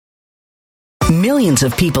Millions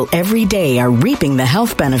of people every day are reaping the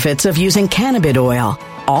health benefits of using cannabis oil,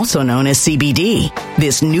 also known as CBD.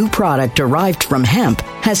 This new product derived from hemp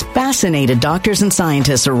has fascinated doctors and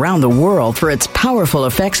scientists around the world for its powerful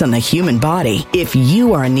effects on the human body. If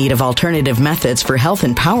you are in need of alternative methods for health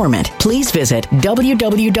empowerment, please visit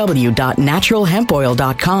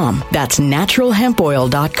www.naturalhempoil.com. That's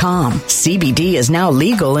naturalhempoil.com. CBD is now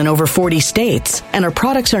legal in over 40 states, and our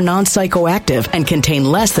products are non-psychoactive and contain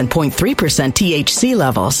less than 0.3% THC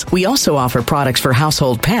levels. We also offer products for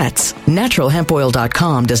household pets.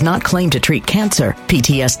 Naturalhempoil.com does not claim to treat cancer,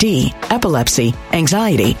 PTSD, epilepsy,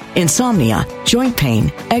 anxiety, insomnia, joint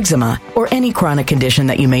pain, eczema, or any chronic condition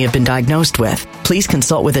that you may have been diagnosed with. Please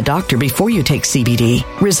consult with a doctor before you take CBD.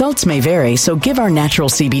 Results may vary, so give our natural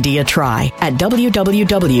CBD a try at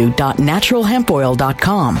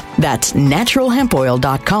www.naturalhempoil.com. That's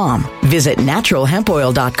naturalhempoil.com. Visit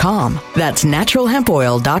naturalhempoil.com. That's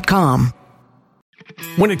naturalhempoil.com.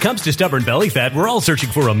 When it comes to stubborn belly fat, we're all searching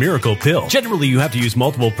for a miracle pill. Generally, you have to use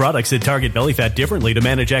multiple products that target belly fat differently to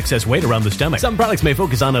manage excess weight around the stomach. Some products may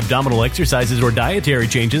focus on abdominal exercises or dietary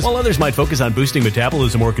changes, while others might focus on boosting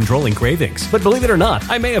metabolism or controlling cravings. But believe it or not,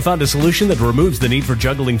 I may have found a solution that removes the need for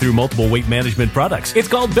juggling through multiple weight management products. It's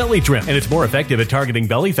called Belly Trim, and it's more effective at targeting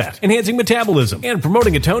belly fat, enhancing metabolism, and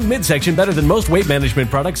promoting a toned midsection better than most weight management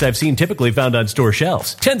products I've seen typically found on store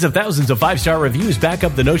shelves. Tens of thousands of 5-star reviews back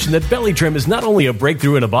up the notion that Belly Trim is not only a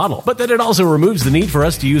breakthrough in a bottle, but that it also removes the need for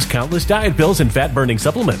us to use countless diet pills and fat-burning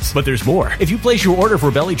supplements. But there's more. If you place your order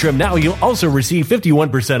for Belly Trim now, you'll also receive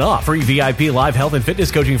 51% off, free VIP live health and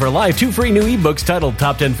fitness coaching for life, 2 free new ebooks titled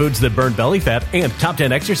Top 10 Foods That Burn Belly Fat and Top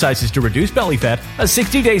 10 Exercises to Reduce Belly Fat, a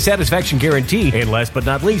 60-day satisfaction guarantee, and last but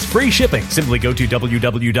not least, free shipping. Simply go to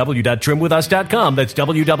www.trimwithus.com. That's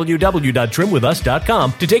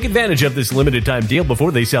www.trimwithus.com to take advantage of this limited time deal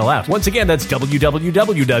before they sell out. Once again, that's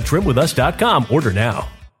www.trimwithus.com. Order now.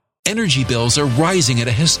 Energy bills are rising at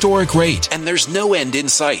a historic rate, and there's no end in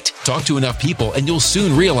sight. Talk to enough people, and you'll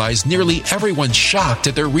soon realize nearly everyone's shocked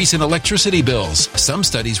at their recent electricity bills. Some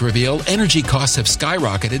studies reveal energy costs have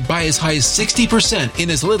skyrocketed by as high as 60%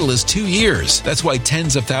 in as little as 2 years. That's why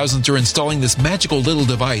tens of thousands are installing this magical little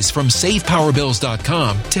device from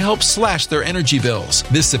SavePowerBills.com to help slash their energy bills.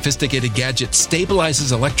 This sophisticated gadget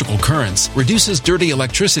stabilizes electrical currents, reduces dirty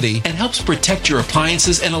electricity, and helps protect your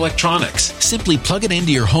appliances and electronics. Simply plug it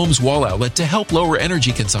into your home's wall outlet to help lower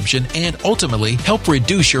energy consumption and ultimately help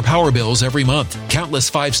reduce your power bills every month.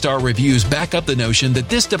 Countless 5-star reviews back up the notion that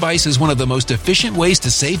this device is one of the most efficient ways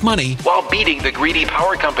to save money while beating the greedy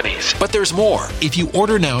power companies. But there's more. If you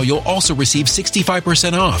order now, you'll also receive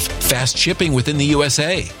 65% off, fast shipping within the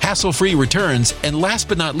USA, hassle-free returns, and last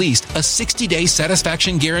but not least, a 60-day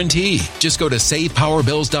satisfaction guarantee. Just go to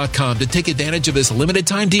SavePowerBills.com to take advantage of this limited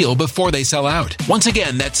time deal before they sell out. Once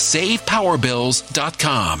again, that's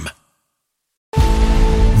SavePowerBills.com.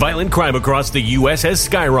 Violent crime across the U.S. has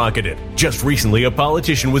skyrocketed. Just recently, a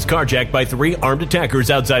politician was carjacked by 3 armed attackers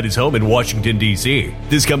outside his home in Washington, D.C.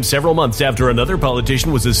 This comes several months after another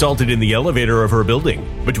politician was assaulted in the elevator of her building.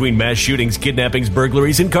 Between mass shootings, kidnappings,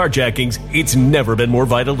 burglaries, and carjackings, it's never been more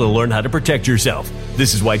vital to learn how to protect yourself.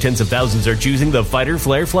 This is why tens of thousands are choosing the Fighter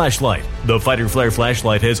Flare flashlight. The Fighter Flare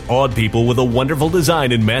flashlight has awed people with a wonderful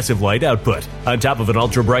design and massive light output. On top of an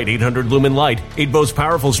ultra-bright 800-lumen light, it boasts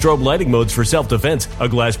powerful strobe lighting modes for self-defense, a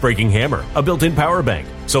glass-breaking hammer, a built-in power bank,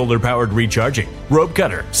 solar-powered recharging, rope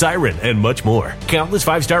cutter, siren, and much more. Countless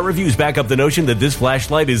 5-star reviews back up the notion that this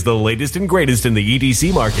flashlight is the latest and greatest in the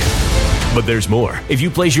EDC market. But there's more. If you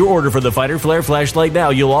place your order for the Fighter Flare flashlight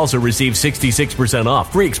now, you'll also receive 66%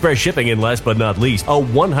 off, free express shipping, and last but not least, a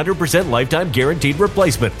 100% lifetime guaranteed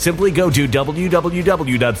replacement. Simply go to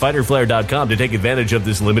www.fighterflare.com to take advantage of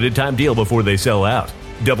this limited time deal before they sell out.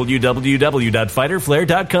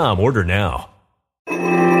 www.fighterflare.com. Order now.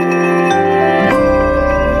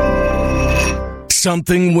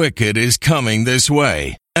 Something wicked is coming this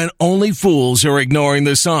way, and only fools are ignoring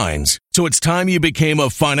the signs. So it's time you became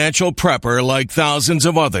a financial prepper like thousands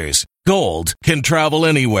of others. Gold can travel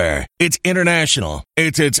anywhere. It's international.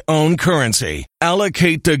 It's its own currency.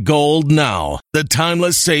 Allocate to gold now, the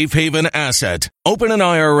timeless safe haven asset. Open an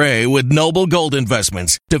IRA with Noble Gold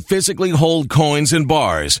Investments to physically hold coins and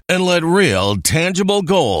bars and let real, tangible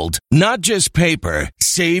gold, not just paper,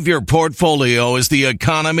 Save your portfolio as the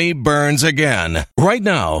economy burns again. Right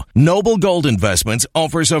now, Noble Gold Investments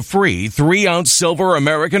offers a free 3-ounce silver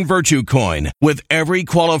American Virtue coin with every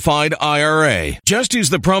qualified IRA. Just use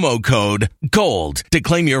the promo code GOLD to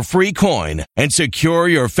claim your free coin and secure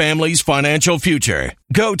your family's financial future.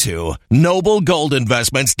 Go to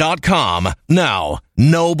noblegoldinvestments.com now.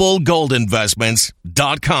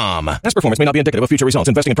 noblegoldinvestments.com. Past performance may not be indicative of future results.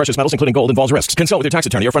 Investing in precious metals, including gold, involves risks. Consult with your tax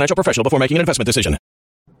attorney or financial professional before making an investment decision.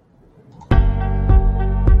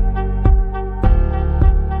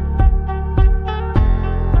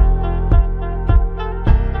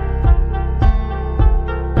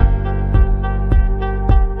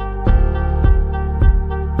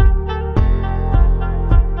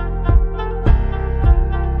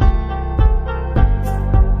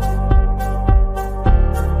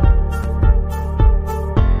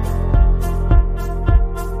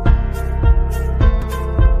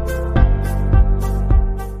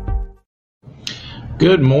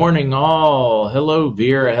 Good morning, all. Hello,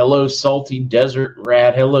 Vera. Hello, Salty Desert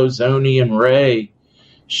Rat. Hello, Zoni and Ray.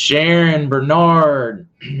 Sharon, Bernard,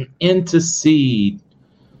 Interseed,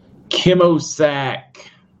 Kimosack.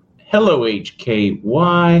 Hello,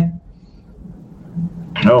 HKY.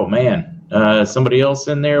 Oh, man. Somebody else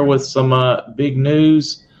in there with some big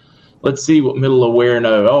news? Let's see what Middle Aware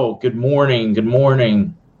know. Oh, good morning. Good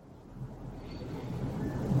morning.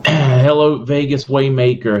 Hello, Vegas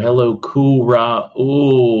Waymaker. Hello, Cool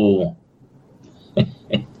Raul.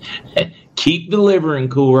 Keep delivering,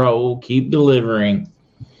 Cool Raul. Keep delivering.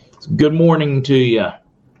 Good morning to you.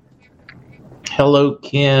 Hello,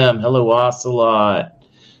 Kim. Hello, Ocelot.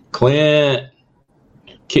 Clint.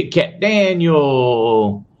 Kit Kat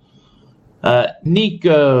Daniel.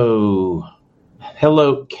 Nico.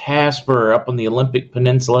 Hello, Casper up on the Olympic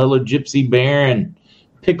Peninsula. Hello, Gypsy Baron.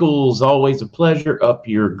 Pickles, always a pleasure. Up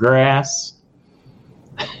your grass.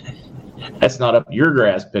 That's not up your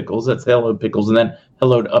grass, Pickles. That's hello, Pickles. And then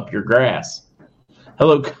hello to up your grass.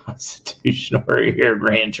 Hello, Constitutional Warrior,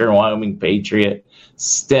 Rancher, Wyoming Patriot,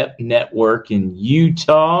 Step Network in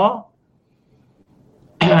Utah.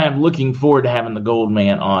 I'm looking forward to having the Gold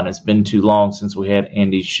Man on. It's been too long since we had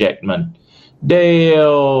Andy Schectman.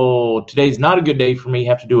 Dale, today's not a good day for me.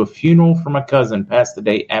 Have to do a funeral for my cousin. Past the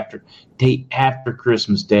day after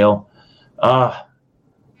Christmas, Dale.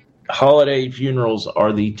 Holiday funerals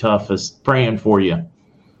are the toughest. Praying for you.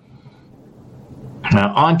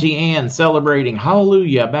 Now, Auntie Ann celebrating.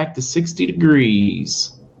 Hallelujah. Back to 60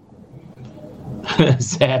 degrees.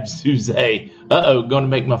 Zab Suze. Uh-oh, going to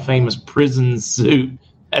make my famous prison suit.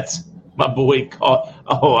 That's my boy called.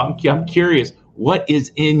 Oh, I'm curious. What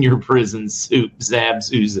is in your prison suit, Zab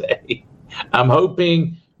Suze? I'm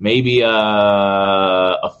hoping maybe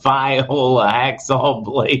a file, a hacksaw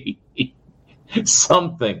blade,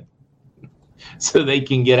 something, so they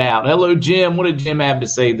can get out. Hello, Jim. What did Jim have to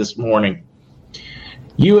say this morning?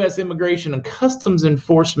 U.S. Immigration and Customs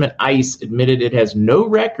Enforcement, ICE, admitted it has no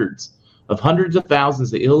records of hundreds of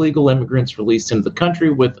thousands of illegal immigrants released into the country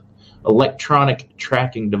with electronic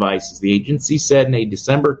tracking devices. The agency said in a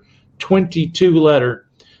December 22 letter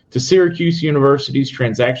to Syracuse University's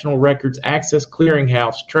Transactional Records Access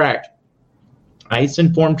Clearinghouse TRAC. ICE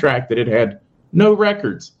informed TRAC that it had no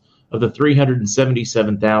records of the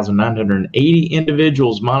 377,980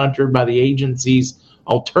 individuals monitored by the agency's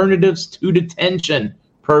Alternatives to Detention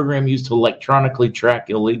program used to electronically track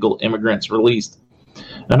illegal immigrants released.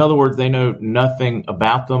 In other words, they know nothing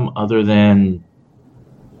about them other than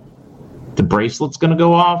the bracelet's going to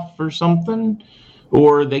go off or something,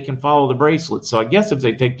 or they can follow the bracelet. So I guess if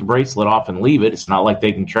they take the bracelet off and leave it, it's not like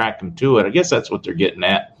they can track them to it. I guess that's what they're getting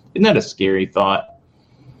at. Isn't that a scary thought?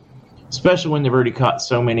 Especially when they've already caught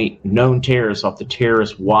so many known terrorists off the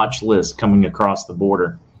terrorist watch list coming across the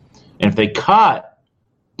border. And if they caught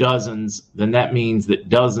dozens, then that means that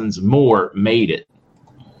dozens more made it.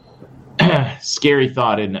 Scary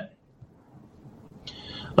thought, isn't it?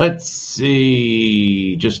 Let's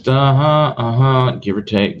see. Just give or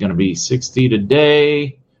take. Going to be 60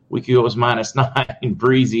 today. Week ago it was -9.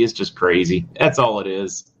 Breezy. It's just crazy. That's all it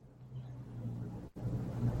is.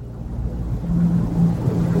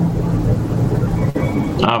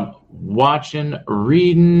 I'm watching,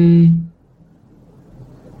 reading.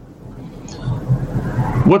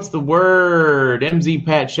 What's the word? MZ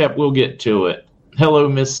Pat Shep, we'll get to it. Hello,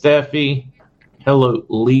 Miss Steffi. Hello,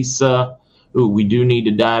 Lisa. Ooh, we do need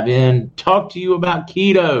to dive in. Talk to you about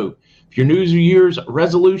keto. If your New Year's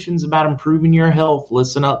resolutions about improving your health,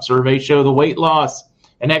 listen up. Surveys show the weight loss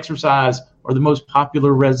and exercise are the most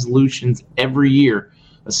popular resolutions every year.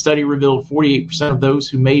 A study revealed 48% of those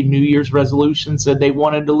who made New Year's resolutions said they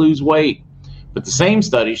wanted to lose weight. But the same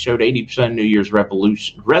study showed 80% of New Year's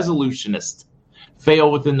resolutionists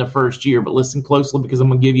fail within the first year. But listen closely, because I'm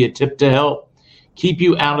going to give you a tip to help keep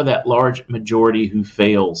you out of that large majority who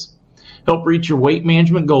fails. Help reach your weight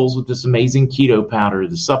management goals with this amazing keto powder.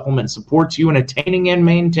 The supplement supports you in attaining and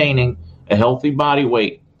maintaining a healthy body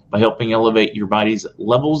weight by helping elevate your body's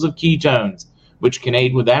levels of ketones, which can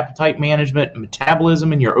aid with appetite management,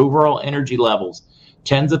 metabolism, and your overall energy levels.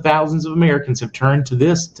 Tens of thousands of Americans have turned to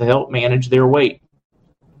this to help manage their weight.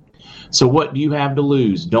 So what do you have to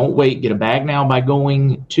lose? Don't wait. Get a bag now by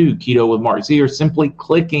going to Keto with MarkZ or simply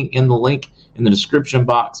clicking in the link in the description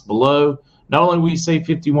box below. Not only will you save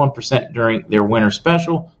 51% during their winter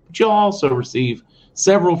special, but you'll also receive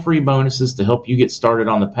several free bonuses to help you get started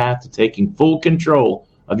on the path to taking full control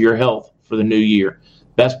of your health for the new year.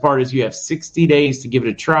 Best part is you have 60 days to give it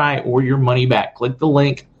a try or your money back. Click the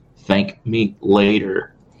link. Thank me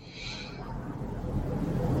later.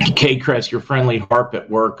 K-Crest, your friendly harp at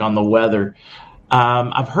work on the weather.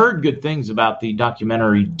 I've heard good things about the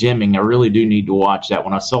documentary Dimming. I really do need to watch that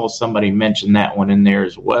one. I saw somebody mention that one in there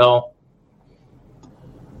as well.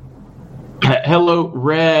 Hello,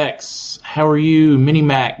 Rex. How are you? Mini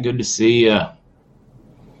Mac, good to see you.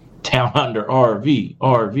 Down under RV.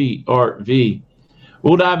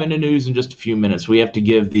 We'll dive into news in just a few minutes. We have to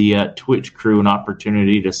give the Twitch crew an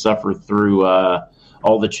opportunity to suffer through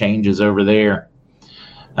all the changes over there.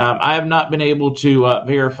 I have not been able to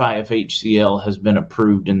verify if HCL has been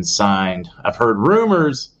approved and signed. I've heard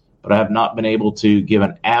rumors, but I have not been able to give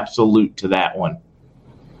an absolute to that one.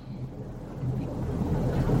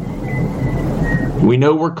 We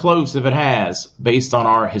know we're close if it has, based on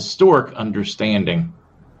our historic understanding.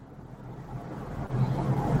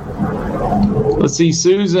 Let's see,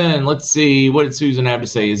 Susan. Let's see. What did Susan have to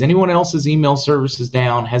say? Is anyone else's email services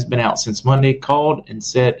down? Has been out since Monday. Called and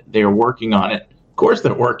said they're working on it. Of course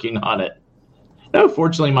they're working on it. No,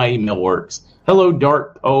 fortunately, my email works. Hello,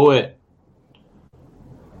 Dark Poet.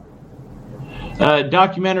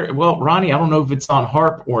 Documentary. Well, Ronnie, I don't know if it's on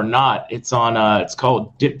Harp or not. It's on. It's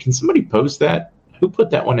called. Can somebody post that? Who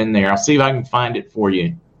put that one in there? I'll see if I can find it for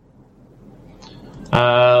you.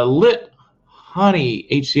 Lit Honey,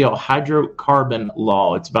 HCL hydrocarbon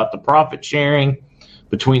law. It's about the profit sharing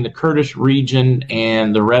between the Kurdish region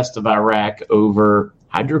and the rest of Iraq over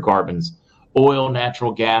hydrocarbons, oil,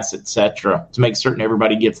 natural gas, etc., to make certain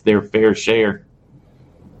everybody gets their fair share.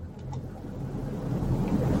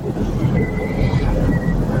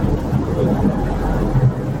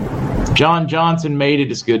 John Johnson made it.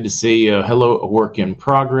 It's good to see you. Hello, a work in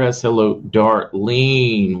progress. Hello,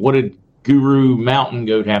 Darlene. What did Guru Mountain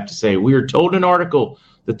Goat have to say? We are told in an article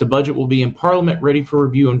that the budget will be in Parliament ready for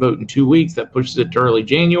review and vote in 2 weeks. That pushes it to early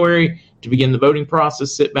January to begin the voting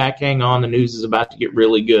process. Sit back, hang on. The news is about to get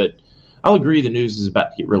really good. I'll agree the news is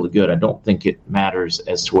about to get really good. I don't think it matters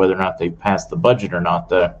as to whether or not they passed the budget or not,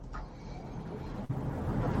 though.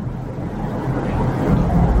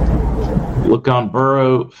 Look on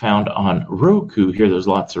Burrow, found on Roku. Here, there's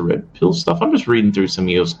lots of red pill stuff. I'm just reading through some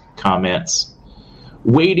of those comments.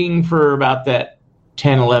 Waiting for about that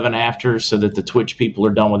 10, 11 after so that the Twitch people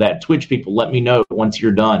are done with that. Twitch people, let me know once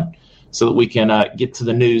you're done so that we can get to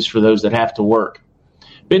the news for those that have to work.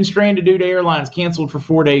 Been stranded due to airlines canceled for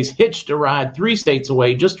 4 days. Hitched a ride 3 states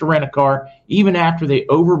away just to rent a car, even after they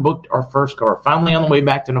overbooked our first car. Finally on the way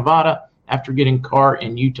back to Nevada after getting a car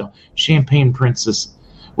in Utah. Champagne Princess.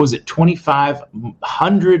 Was it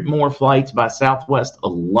 2,500 more flights by Southwest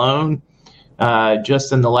alone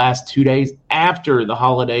just in the last 2 days after the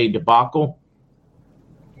holiday debacle?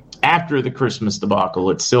 After the Christmas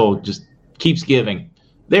debacle, it still just keeps giving.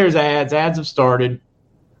 There's ads. Ads have started.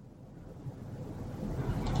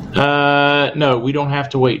 No, we don't have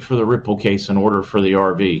to wait for the Ripple case in order for the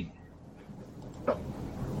RV.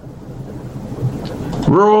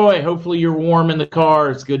 Roy, hopefully you're warm in the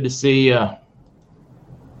car. It's good to see you.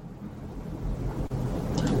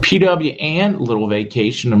 PW and a little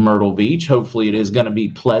vacation in Myrtle Beach. Hopefully it is going to be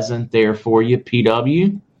pleasant there for you,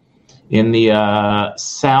 PW. In the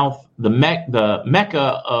south, the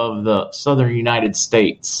Mecca of the southern United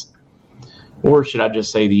States. Or should I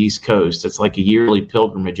just say the East Coast? It's like a yearly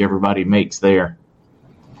pilgrimage everybody makes there.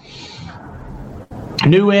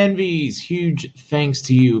 New Envies, huge thanks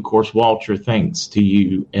to you. Of course, Walter, thanks to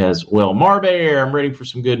you as well. Marbear, I'm ready for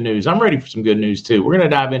some good news. I'm ready for some good news, too. We're going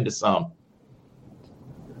to dive into some.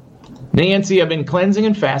 Nancy, I've been cleansing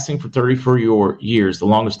and fasting for 34 years, the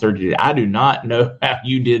longest 30 days. I do not know how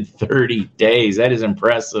you did 30 days. That is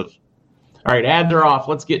impressive. All right, ads are off.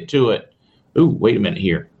 Let's get to it. Ooh, wait a minute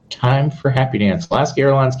here. Time for Happy Dance. Alaska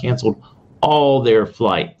Airlines canceled all their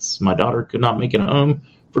flights. My daughter could not make it home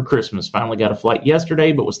for Christmas. Finally got a flight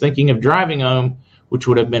yesterday, but was thinking of driving home, which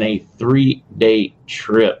would have been a 3-day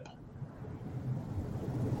trip.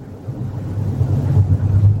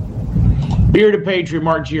 Bearded Patriot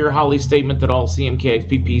Mark Gier, Holly's statement that all CMK,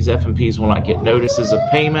 XPPs, FMPs will not get notices of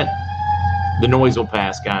payment. The noise will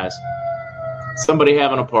pass, guys. Somebody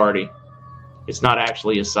having a party. It's not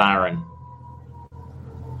actually a siren.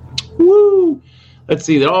 Woo! Let's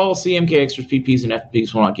see, that all CMK extras, PPs, and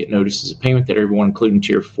FPs will not get notices of payment, that everyone, including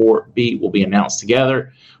Tier 4B, will be announced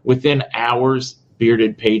together within hours.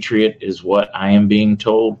 Bearded Patriot is what I am being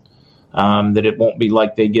told. That it won't be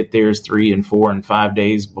like they get theirs 3 and 4 and 5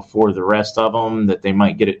 days before the rest of them, that they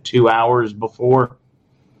might get it 2 hours before.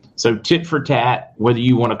 So tit for tat, whether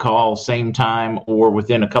you want to call same time or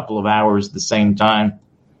within a couple of hours the same time,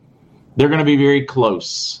 they're going to be very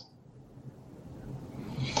close.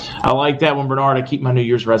 I like that one, Bernard. I keep my New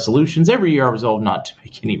Year's resolutions. Every year I resolve not to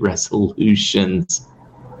make any resolutions.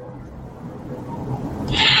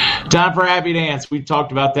 Time for Happy Dance. We've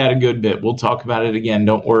talked about that a good bit. We'll talk about it again.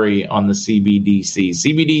 Don't worry on the CBDCs.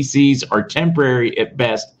 CBDCs are temporary at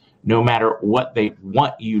best, no matter what they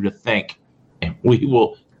want you to think. And we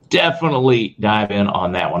will definitely dive in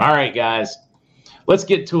on that one. All right, guys. Let's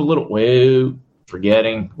get to a little,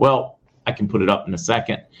 forgetting. Well, I can put it up in a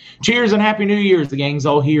second. Cheers and Happy New Year's. The gang's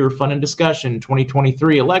all here. Fun and discussion.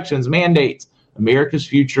 2023 elections, mandates, America's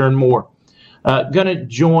future, and more. Going to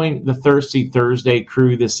join the Thirsty Thursday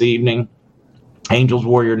crew this evening. Angels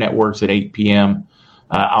Warrior Networks at 8 p.m.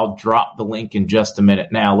 I'll drop the link in just a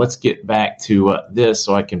minute. Now, let's get back to this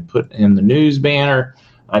so I can put in the news banner.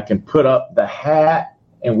 I can put up the hat,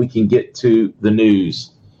 and we can get to the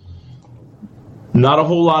news. Not a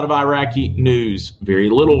whole lot of Iraqi news, very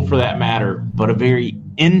little for that matter, but a very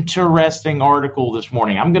interesting article this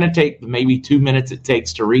morning. I'm going to take the maybe 2 minutes it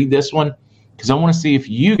takes to read this one because I want to see if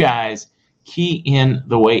you guys key in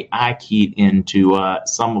the way I keyed into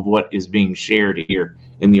some of what is being shared here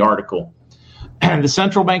in the article. The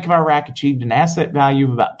Central Bank of Iraq achieved an asset value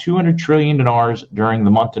of about $200 trillion during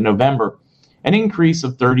the month of November, an increase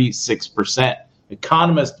of 36%.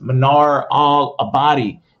 Economist Manar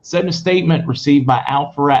al-Abadi said in a statement received by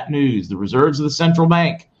Al-Farat News, the reserves of the central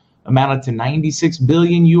bank amounted to $96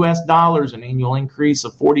 billion, an annual increase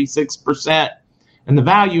of 46%. And the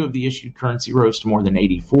value of the issued currency rose to more than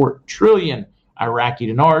 84 trillion Iraqi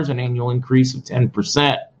dinars, an annual increase of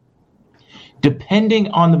 10%. Depending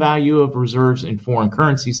on the value of reserves in foreign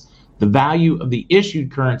currencies, the value of the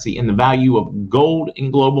issued currency and the value of gold in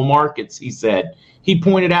global markets, he said. He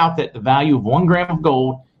pointed out that the value of 1 gram of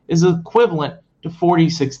gold is equivalent to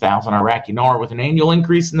 46,000 Iraqi dinar, with an annual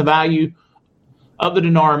increase in the value of the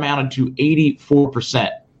dinar amounted to 84%,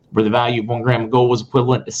 where the value of 1 gram of gold was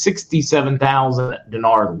equivalent to 67,000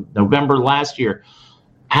 dinar. November last year,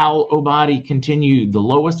 Al-Obadi continued, the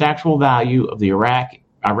lowest actual value of the Iraqi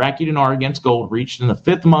dinar against gold reached in the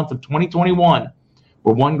 5th month of 2021,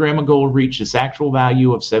 where 1 gram of gold reached its actual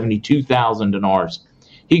value of 72,000 dinars.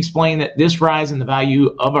 He explained that this rise in the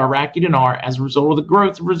value of Iraqi dinar as a result of the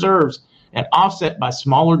growth of reserves and offset by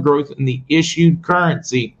smaller growth in the issued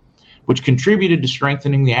currency, which contributed to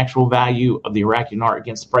strengthening the actual value of the Iraqi dinar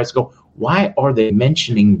against the price of gold. Why are they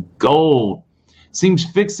mentioning gold? Seems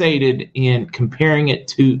fixated in comparing it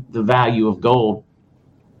to the value of gold.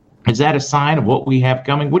 Is that a sign of what we have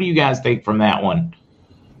coming? What do you guys take from that one?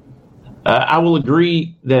 I will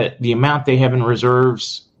agree that the amount they have in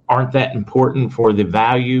reserves aren't that important for the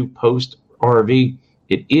value post-RV.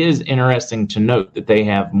 It is interesting to note that they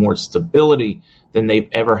have more stability than they've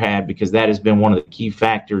ever had, because that has been one of the key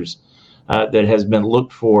factors that has been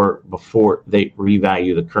looked for before they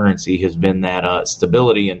revalue the currency, has been that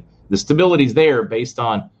stability. And the stability is there based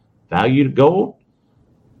on value to gold.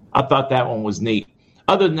 I thought that one was neat.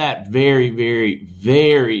 Other than that, very, very,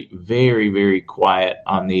 very, very, very quiet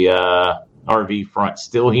on the RV front.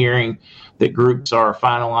 Still hearing that groups are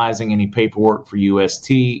finalizing any paperwork for UST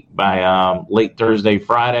by late Thursday,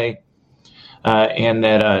 Friday. And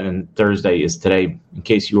that and Thursday is today. In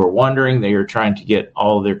case you are wondering, they are trying to get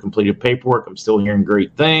all of their completed paperwork. I'm still hearing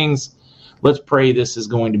great things. Let's pray this is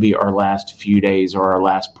going to be our last few days or our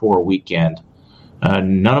last poor weekend.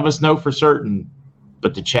 None of us know for certain,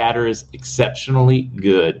 but the chatter is exceptionally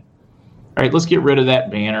good. All right, let's get rid of that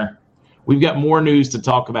banner. We've got more news to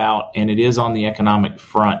talk about, and it is on the economic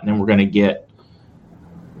front. And then we're going to get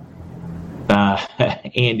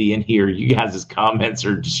Andy in here. You guys' comments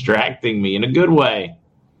are distracting me in a good way.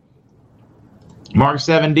 Mark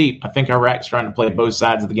 7 deep. I think Iraq's trying to play both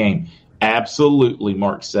sides of the game. Absolutely,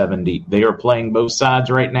 Mark 7 deep. They are playing both sides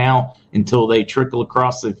right now until they trickle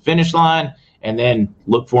across the finish line, and then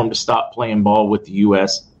look for them to stop playing ball with the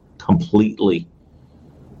U.S. completely.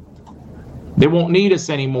 They won't need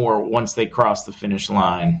us anymore once they cross the finish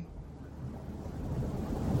line.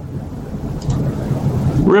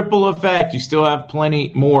 Ripple effect. You still have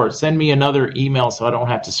plenty more. Send me another email so I don't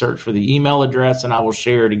have to search for the email address, and I will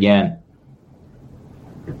share it again.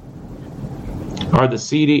 Are the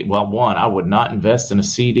CD? Well, one, I would not invest in a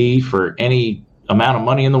CD for any amount of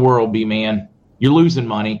money in the world, B-man. You're losing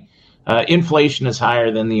money. Inflation is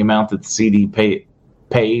higher than the amount that the CD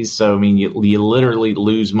pays. So, I mean, you literally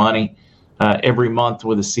lose money every month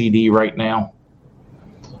with a CD right now.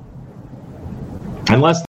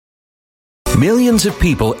 Unless Millions of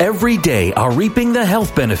people every day are reaping the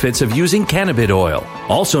health benefits of using cannabis oil,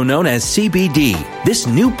 also known as CBD. This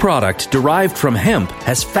new product derived from hemp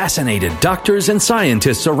has fascinated doctors and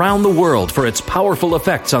scientists around the world for its powerful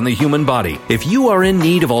effects on the human body. If you are in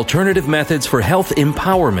need of alternative methods for health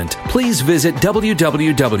empowerment, please visit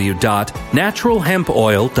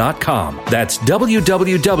www.naturalhempoil.com. That's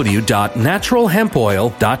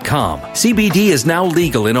www.naturalhempoil.com. CBD is now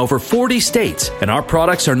legal in over 40 states, and our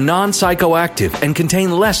products are non-psychoactive and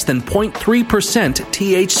contain less than 0.3%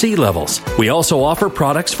 THC levels. We also offer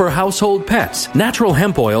products for household pets.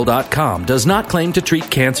 NaturalHempOil.com does not claim to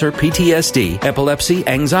treat cancer, PTSD, epilepsy,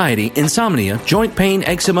 anxiety, insomnia, joint pain,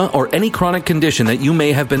 eczema, or any chronic condition that you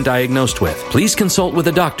may have been diagnosed with. Please consult with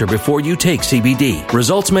a doctor before you take CBD.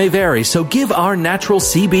 Results may vary, so give our natural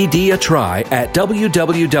CBD a try at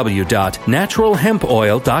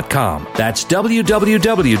www.naturalhempoil.com. That's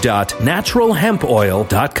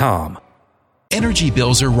www.naturalhempoil.com. Energy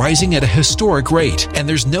bills are rising at a historic rate, and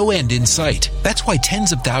there's no end in sight. That's why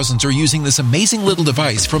tens of thousands are using this amazing little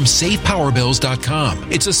device from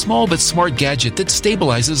SavePowerBills.com. It's a small but smart gadget that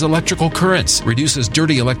stabilizes electrical currents, reduces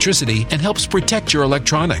dirty electricity, and helps protect your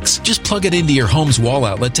electronics. Just plug it into your home's wall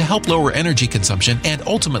outlet to help lower energy consumption and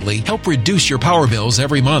ultimately help reduce your power bills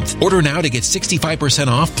every month. Order now to get 65%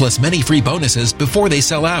 off plus many free bonuses before they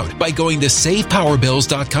sell out by going to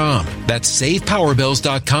SavePowerBills.com. That's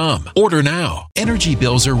SavePowerBills.com. Order now. Energy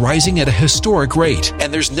bills are rising at a historic rate,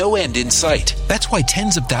 and there's no end in sight. That's why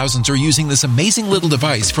tens of thousands are using this amazing little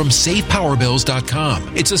device from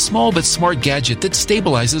SavePowerBills.com. It's a small but smart gadget that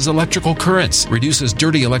stabilizes electrical currents, reduces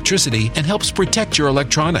dirty electricity, and helps protect your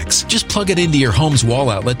electronics. Just plug it into your home's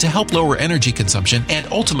wall outlet to help lower energy consumption and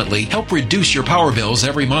ultimately help reduce your power bills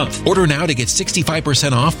every month. Order now to get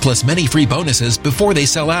 65% off plus many free bonuses before they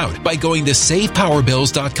sell out by going to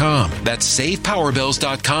SavePowerBills.com. That's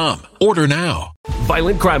SavePowerBills.com. Order now.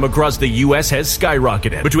 Violent crime across the U.S. has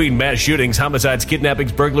skyrocketed. Between mass shootings, homicides,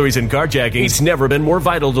 kidnappings, burglaries, and carjackings, it's never been more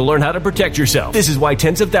vital to learn how to protect yourself. This is why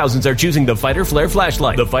tens of thousands are choosing the Fighter Flare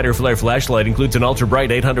flashlight. The Fighter Flare flashlight includes an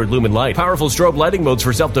ultra-bright 800 lumen light, powerful strobe lighting modes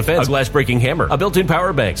for self-defense, a glass-breaking hammer, a built-in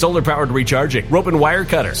power bank, solar-powered recharging, rope and wire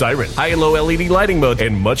cutter, siren, high and low LED lighting mode,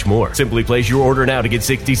 and much more. Simply place your order now to get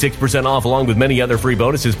 66% off along with many other free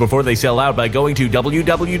bonuses before they sell out by going to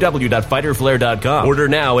www.fighterflare.com. Order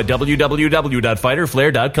now at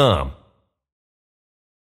www.fighterflare.com.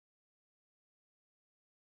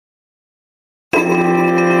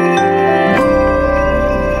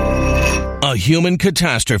 A human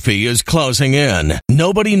catastrophe is closing in.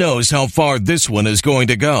 Nobody knows how far this one is going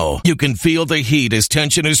to go. You can feel the heat as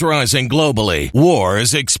tension is rising globally. War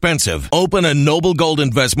is expensive. Open a Noble Gold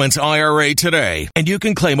Investments IRA today, and you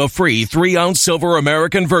can claim a free 3-ounce silver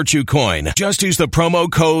American Virtue coin. Just use the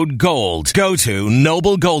promo code GOLD. Go to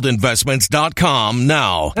noblegoldinvestments.com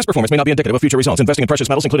now. Past performance may not be indicative of future results. Investing in precious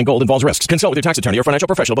metals, including gold, involves risks. Consult with your tax attorney or financial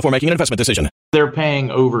professional before making an investment decision. They're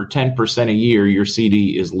paying over 10% a year, your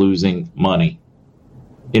CD is losing money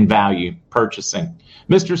in value, purchasing.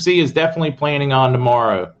 Mr. C is definitely planning on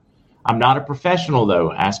tomorrow. I'm not a professional,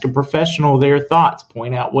 though. Ask a professional their thoughts.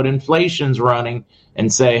 Point out what inflation's running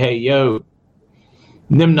and say, hey, yo,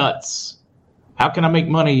 them nuts, how can I make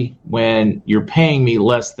money when you're paying me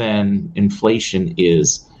less than inflation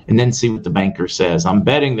is? And then see what the banker says. I'm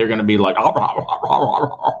betting they're going to be like,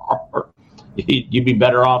 you'd be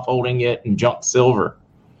better off holding it in junk silver.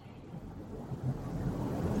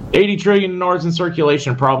 80 trillion dollars in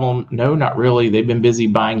circulation problem. No, not really. They've been busy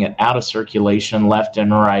buying it out of circulation left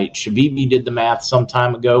and right. Shabibi did the math some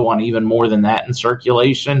time ago on even more than that in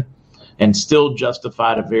circulation and still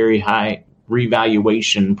justified a very high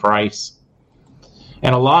revaluation price.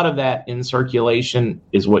 And a lot of that in circulation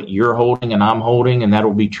is what you're holding and I'm holding, and that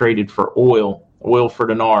will be traded for oil for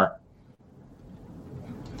dinar.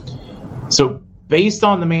 So based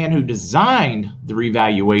on the man who designed the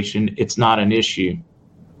revaluation, it's not an issue.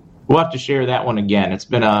 We'll have to share that one again. It's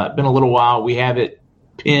been a little while. We have it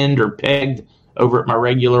pinned or pegged over at my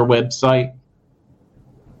regular website.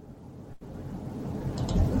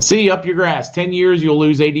 See, up your grass. 10 years, you'll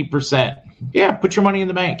lose 80%. Yeah, put your money in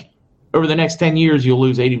the bank. Over the next 10 years, you'll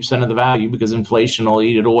lose 80% of the value because inflation will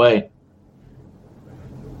eat it away.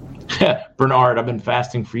 Bernard, I've been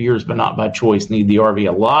fasting for years, but not by choice. Need the RV.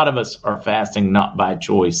 A lot of us are fasting not by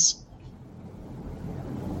choice.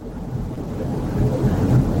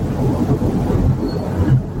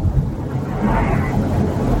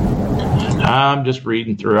 I'm just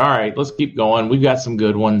reading through. All right, let's keep going. We've got some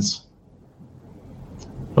good ones.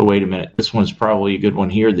 Oh, wait a minute. This one's probably a good one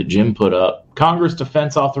here that Jim put up. Congress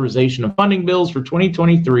defense authorization of funding bills for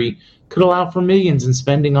 2023 could allow for millions in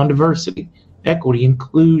spending on diversity, equity,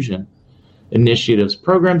 inclusion initiatives.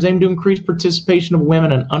 Programs aim to increase participation of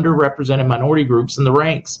women and underrepresented minority groups in the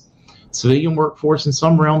ranks. Civilian workforce in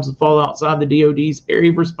some realms that fall outside the DoD's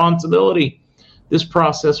area of responsibility. This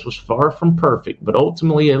process was far from perfect, but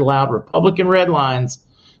ultimately it allowed Republican red lines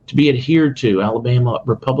to be adhered to. Alabama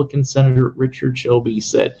Republican Senator Richard Shelby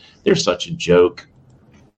said, "They're such a joke."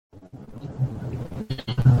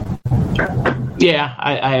 Yeah,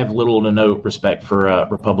 I have little to no respect for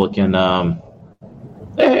Republican.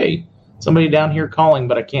 Hey, somebody down here calling,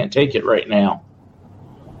 but I can't take it right now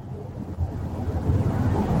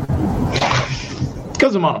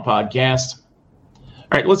because I'm on a podcast.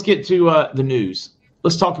 All right, let's get to the news.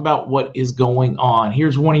 Let's talk about what is going on.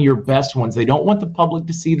 Here's one of your best ones. They don't want the public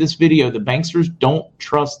to see this video. The banksters don't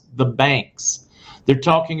trust the banks. They're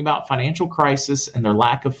talking about financial crisis and their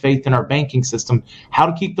lack of faith in our banking system, how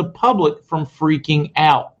to keep the public from freaking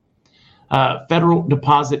out. Federal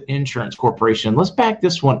Deposit Insurance Corporation. Let's back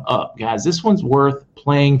this one up, guys. This one's worth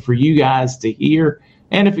playing for you guys to hear.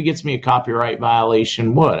 And if it gets me a copyright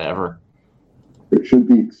violation, whatever. It should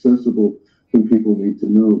be accessible. Some people need to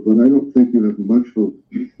know, but I don't think you have much of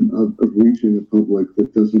reaching a public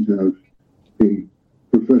that doesn't have a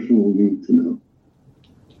professional need to know.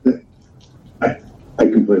 I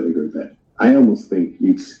completely agree with that. I almost think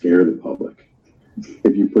you'd scare the public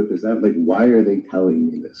if you put this out. Like, why are they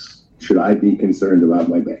telling me this? Should I be concerned about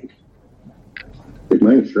my bank? If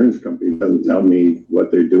my insurance company doesn't tell me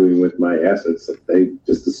what they're doing with my assets, they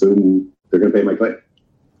just assume they're going to pay my claim,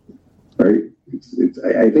 right?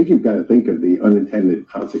 I think you've got to think of the unintended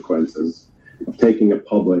consequences of taking a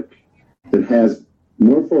public that has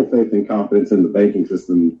more full faith and confidence in the banking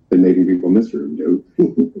system than maybe people in this room do.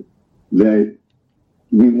 That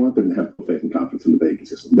we want them to have full faith and confidence in the banking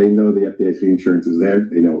system. They know the FDIC insurance is there.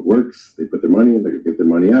 They know it works. They put their money in. They're going to get their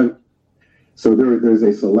money out. So there's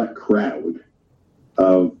a select crowd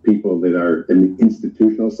of people that are in the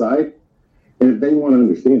institutional side. And if they want to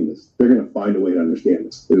understand this, they're going to find a way to understand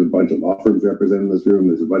this. There's a bunch of law firms represented in this room.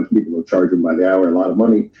 There's a bunch of people who charge them by the hour a lot of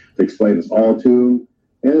money to explain this all to them.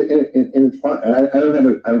 And it's fine. I don't have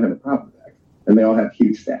a problem with that. And they all have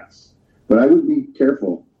huge staffs. But I would be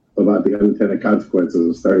careful about the unintended consequences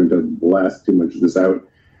of starting to blast too much of this out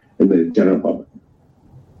in the general public.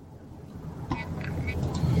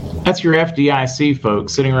 That's your FDIC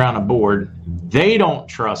folks sitting around a board. They don't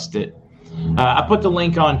trust it. I put the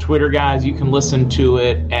link on Twitter, guys. You can listen to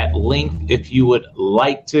it at length if you would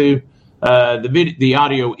like to. The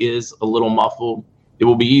audio is a little muffled. It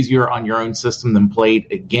will be easier on your own system than played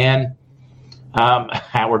again.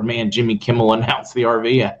 Howard, man, Jimmy Kimmel announced the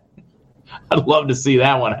RV. I'd love to see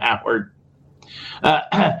that one, Howard.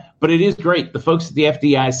 But it is great. The folks at the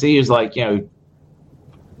FDIC is like,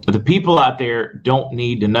 the people out there don't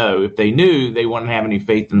need to know. If they knew, they wouldn't have any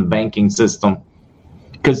faith in the banking system.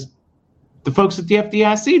 Because the folks at the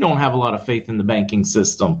FDIC don't have a lot of faith in the banking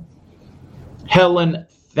system. Helen,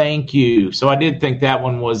 thank you. So I did think that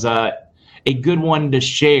one was a good one to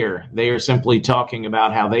share. They are simply talking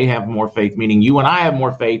about how they have more faith, meaning you and I have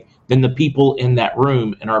more faith than the people in that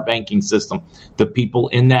room in our banking system. The people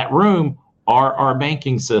in that room are our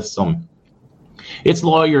banking system. It's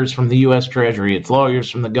lawyers from the U.S. Treasury. It's lawyers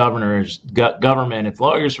from the government. It's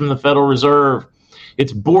lawyers from the Federal Reserve.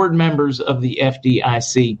 It's board members of the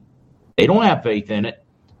FDIC. They don't have faith in it,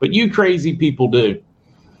 but you crazy people do.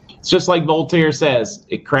 It's just like Voltaire says,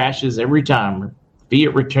 it crashes every time.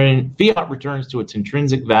 Fiat returns to its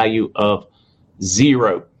intrinsic value of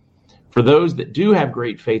zero. For those that do have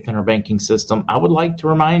great faith in our banking system, I would like to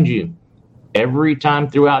remind you, every time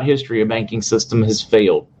throughout history a banking system has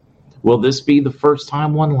failed. Will this be the first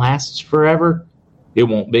time one lasts forever? It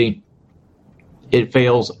won't be. It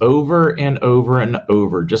fails over and over and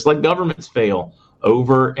over, just like governments fail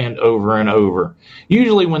over and over and over.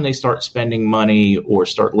 Usually when they start spending money or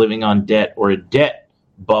start living on debt, or a debt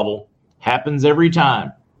bubble happens every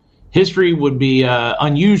time. History would be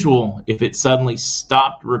unusual if it suddenly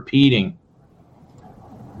stopped repeating.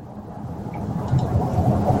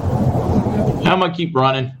 I'm going to keep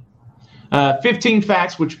running. 15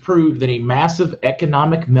 facts which prove that a massive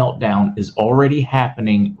economic meltdown is already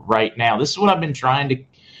happening right now. This is what I've been trying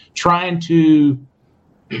to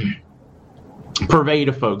purvey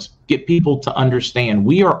to folks, get people to understand.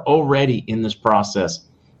 We are already in this process.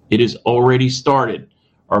 It is already started.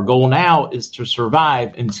 Our goal now is to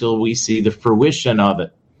survive until we see the fruition of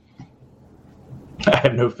it. I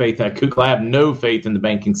have no faith in Google. I have no faith in the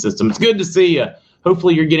banking system. It's good to see you.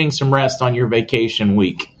 Hopefully you're getting some rest on your vacation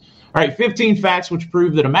week. All right, 15 facts which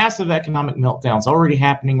prove that a massive economic meltdown is already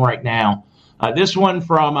happening right now. This one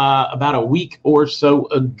from about a week or so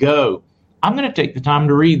ago. I'm going to take the time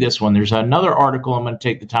to read this one. There's another article I'm going to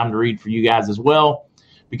take the time to read for you guys as well,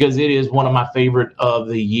 because it is one of my favorite of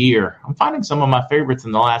the year. I'm finding some of my favorites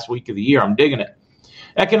in the last week of the year. I'm digging it.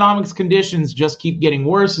 Economics conditions just keep getting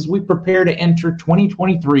worse as we prepare to enter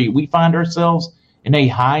 2023. We find ourselves in a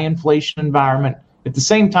high inflation environment at the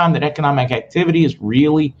same time that economic activity is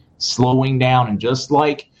really slowing down. And just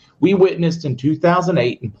like we witnessed in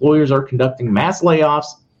 2008, employers are conducting mass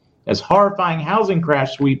layoffs as horrifying housing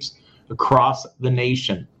crash sweeps across the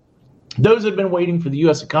nation. Those who have been waiting for the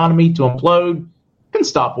U.S. economy to implode can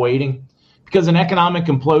stop waiting, because an economic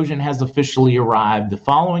implosion has officially arrived. The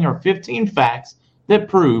following are 15 facts that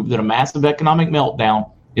prove that a massive economic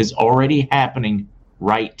meltdown is already happening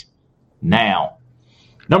right now.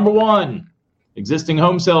 Number one, existing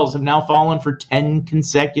home sales have now fallen for 10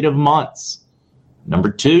 consecutive months. Number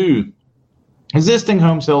two, existing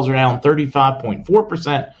home sales are down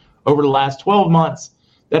 35.4% over the last 12 months.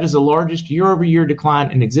 That is the largest year-over-year decline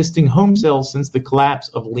in existing home sales since the collapse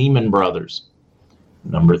of Lehman Brothers.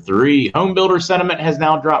 Number three, home builder sentiment has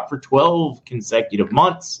now dropped for 12 consecutive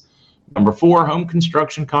months. Number four, home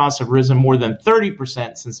construction costs have risen more than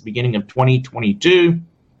 30% since the beginning of 2022.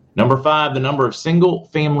 Number five, the number of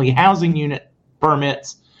single-family housing unit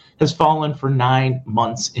permits has fallen for 9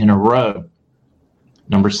 months in a row.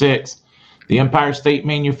 Number six, the Empire State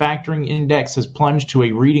Manufacturing Index has plunged to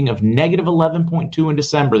a reading of negative 11.2 in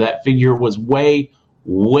December. That figure was way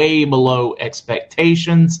below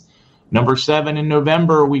expectations. Number seven, in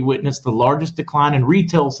November, we witnessed the largest decline in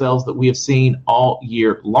retail sales that we have seen all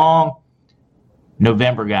year long.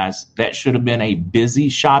 November, guys, that should have been a busy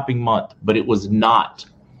shopping month, but it was not.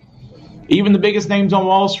 Even the biggest names on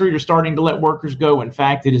Wall Street are starting to let workers go. In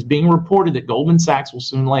fact, it is being reported that Goldman Sachs will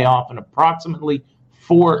soon lay off approximately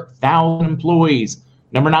 4,000 employees.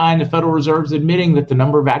 Number nine, the Federal Reserve is admitting that the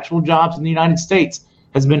number of actual jobs in the United States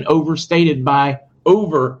has been overstated by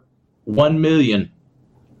over 1 million.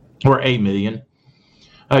 Or a million.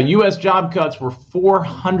 U.S. job cuts were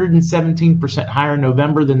 417% higher in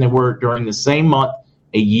November than they were during the same month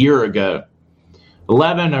a year ago.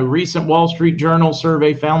 11, a recent Wall Street Journal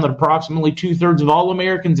survey found that approximately 2/3 of all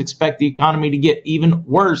Americans expect the economy to get even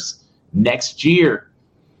worse next year.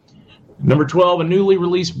 Number 12, a newly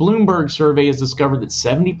released Bloomberg survey has discovered that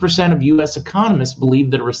 70% of U.S. economists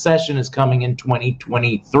believe that a recession is coming in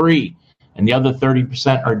 2023. And the other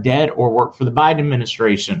 30% are dead or work for the Biden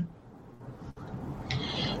administration.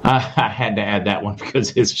 I had to add that one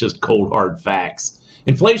because it's just cold, hard facts.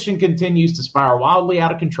 Inflation continues to spiral wildly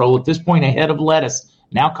out of control. At this point, a head of lettuce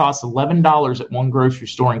now costs $11 at one grocery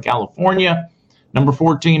store in California. Number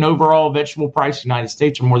 14, overall vegetable prices in the United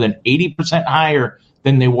States are more than 80% higher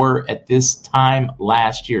than they were at this time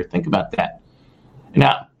last year. Think about that.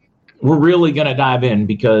 Now, we're really going to dive in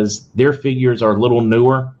because their figures are a little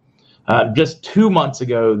newer. Just 2 months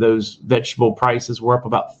ago, those vegetable prices were up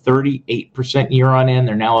about 38% year on end.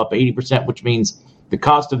 They're now up 80%, which means the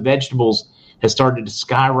cost of vegetables has started to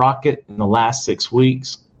skyrocket in the last 6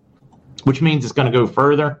 weeks, which means it's going to go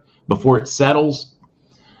further before it settles.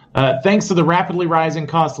 Thanks to the rapidly rising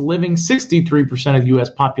cost of living, 63% of the U.S.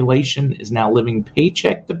 population is now living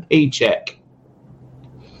paycheck to paycheck.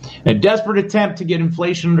 In a desperate attempt to get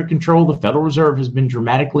inflation under control, the Federal Reserve has been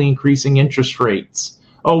dramatically increasing interest rates.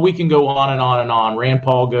 Oh, we can go on and on and on. Rand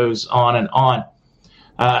Paul goes on and on.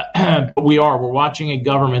 But we're watching a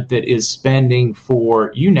government that is spending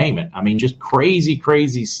for, you name it. I mean, just crazy,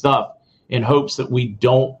 crazy stuff in hopes that we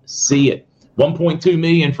don't see it. $1.2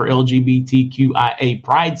 million for LGBTQIA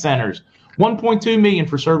pride centers. $1.2 million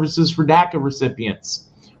for services for DACA recipients.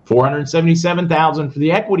 $477,000 for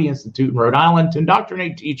the Equity Institute in Rhode Island to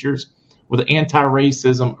indoctrinate teachers with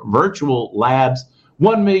anti-racism virtual labs.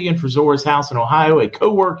 $1 million for Zora's House in Ohio, a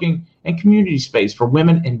co-working and community space for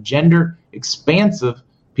women and gender expansive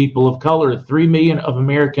people of color. $3 million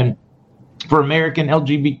for American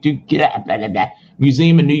LGBT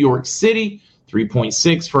Museum in New York City.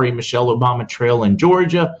 $3.6 for a Michelle Obama trail in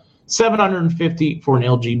Georgia. $750 for an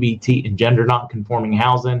LGBT and gender non-conforming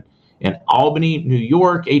housing in Albany, New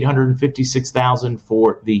York, $856,000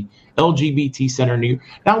 for the LGBT Center, New York.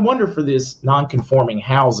 Now, I wonder for this non-conforming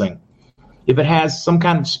housing, if it has some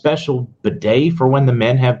kind of special bidet for when the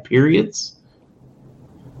men have periods.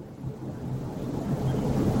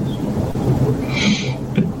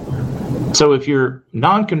 So if you're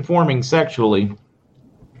non-conforming sexually,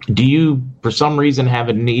 do you, for some reason, have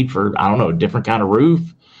a need for, I don't know, a different kind of roof,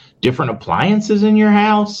 different appliances in your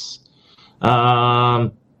house?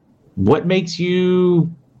 What makes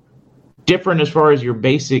you different as far as your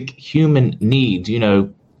basic human needs? You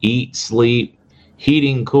know, eat, sleep,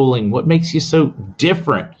 heating, cooling. What makes you so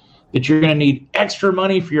different that you're going to need extra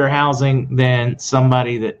money for your housing than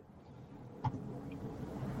somebody that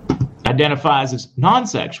identifies as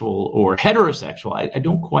non-sexual or heterosexual? I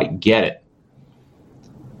don't quite get it.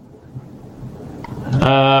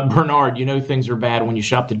 Bernard, you know things are bad when you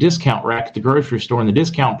shop the discount rack at the grocery store and the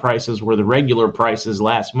discount prices were the regular prices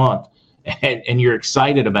last month, and you're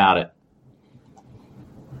excited about it.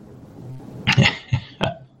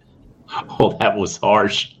 Oh, that was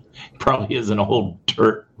harsh. Probably is an old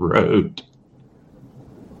dirt road.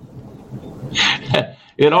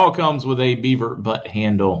 It all comes with a beaver butt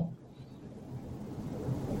handle.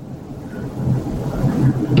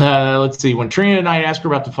 Let's see. When Trina and I asked her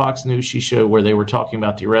about the Fox News show where they were talking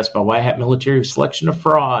about the arrest by White Hat military selection of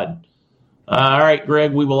fraud. All right,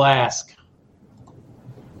 Greg, we will ask.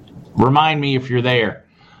 Remind me if you're there.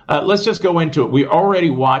 Let's just go into it. We're already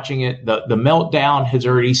watching it. The meltdown has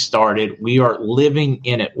already started. We are living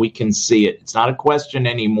in it. We can see it. It's not a question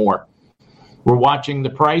anymore. We're watching the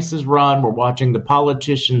prices run. We're watching the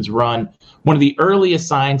politicians run. One of the earliest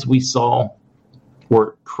signs we saw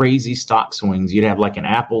were crazy stock swings. You'd have like an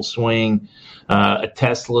Apple swing, a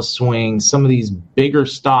Tesla swing, some of these bigger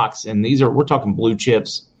stocks. And we're talking blue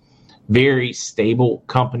chips, very stable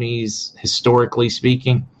companies, historically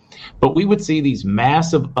speaking. But we would see these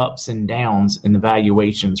massive ups and downs in the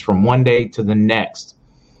valuations from one day to the next.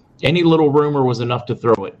 Any little rumor was enough to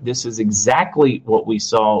throw it. This is exactly what we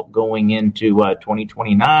saw going into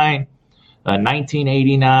 2029,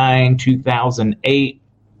 1989, 2008.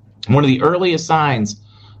 One of the earliest signs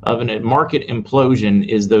of a market implosion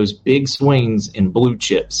is those big swings in blue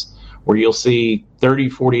chips, where you'll see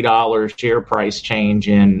 $30, $40 share price change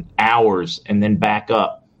in hours and then back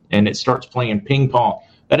up, and it starts playing ping pong.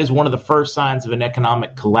 That is one of the first signs of an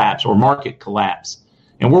economic collapse or market collapse,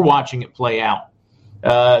 and we're watching it play out.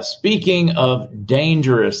 Speaking of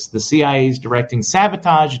dangerous, the CIA is directing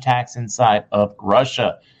sabotage attacks inside of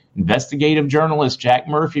Russia. Investigative journalist Jack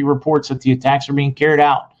Murphy reports that the attacks are being carried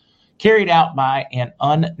out by an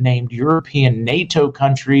unnamed European NATO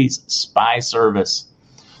country's spy service.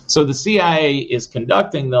 So the CIA is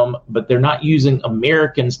conducting them, but they're not using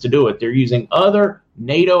Americans to do it. They're using other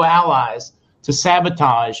NATO allies to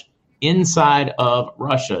sabotage inside of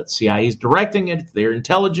Russia. The CIA is directing it, their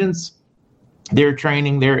intelligence, their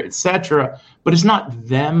training, their etc. But it's not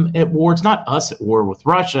them at war. It's not us at war with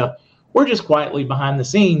Russia. We're just quietly behind the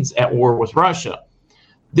scenes at war with Russia.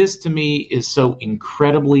 This, to me, is so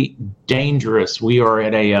incredibly dangerous. We are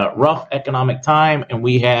at a rough economic time, and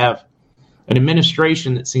we have an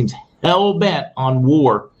administration that seems hell-bent on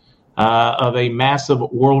war of a massive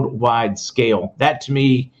worldwide scale. That, to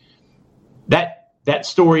me, that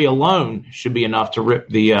story alone should be enough to rip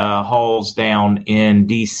the halls down in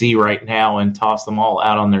D.C. right now and toss them all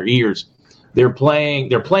out on their ears. They're playing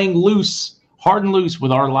loose, hard and loose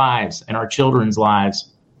with our lives and our children's lives.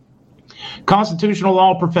 Constitutional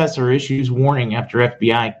law professor issues warning after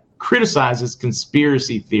FBI criticizes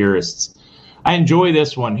conspiracy theorists. I enjoy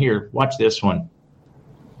this one. Here, watch this one.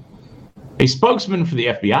 A spokesman for the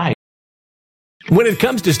FBI. When it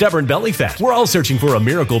comes to stubborn belly fat, we're all searching for a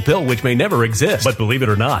miracle pill which may never exist. But believe it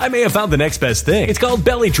or not, I may have found the next best thing. It's called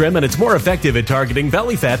Belly Trim, and it's more effective at targeting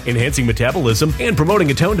belly fat, enhancing metabolism, and promoting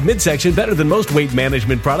a toned midsection better than most weight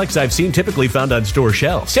management products I've seen typically found on store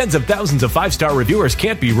shelves. Tens of thousands of 5-star reviewers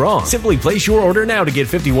can't be wrong. Simply place your order now to get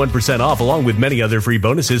 51% off along with many other free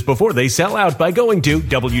bonuses before they sell out by going to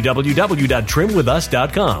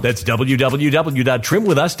www.trimwithus.com. That's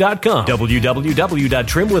www.trimwithus.com.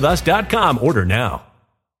 www.trimwithus.com. Order now.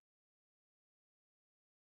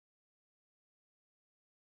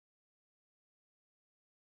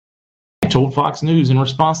 Told Fox News in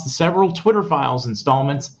response to several Twitter Files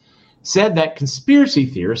installments said that conspiracy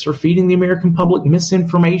theorists are feeding the American public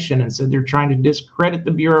misinformation and said they're trying to discredit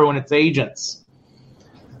the Bureau and its agents.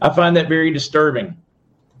 I find that very disturbing.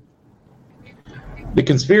 The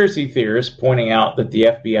conspiracy theorists pointing out that the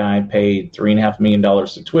FBI paid $3.5 million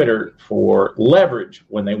to Twitter for leverage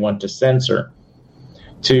when they want to censor.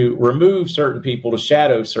 to remove certain people, to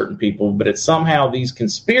shadow certain people, but it's somehow these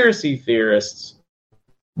conspiracy theorists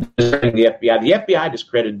discrediting the FBI. The FBI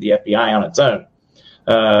discredited the FBI on its own.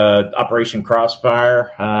 Operation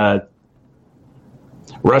Crossfire,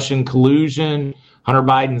 Russian collusion, Hunter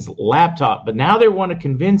Biden's laptop. But now they want to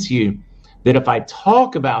convince you that if I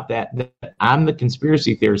talk about that I'm the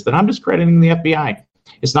conspiracy theorist, that I'm discrediting the FBI.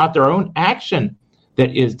 It's not their own action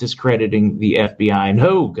that is discrediting the FBI.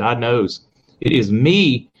 No, God knows. It is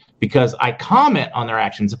me, because I comment on their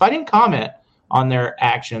actions. If I didn't comment on their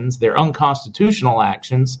actions, their unconstitutional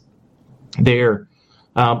actions, their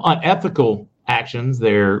unethical actions,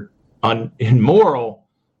 their immoral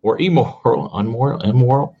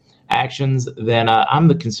actions, then I'm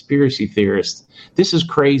the conspiracy theorist. This is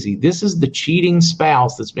crazy. This is the cheating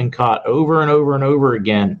spouse that's been caught over and over and over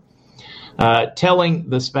again, telling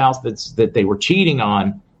the spouse that they were cheating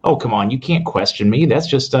on, oh, come on, you can't question me. That's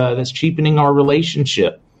just that's cheapening our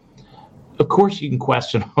relationship. Of course you can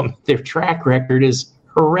question them. Their track record is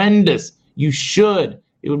horrendous. You should.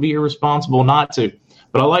 It would be irresponsible not to.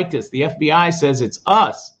 But I like this. The FBI says it's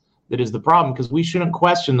us that is the problem, because we shouldn't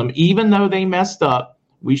question them. Even though they messed up,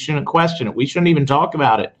 we shouldn't question it. We shouldn't even talk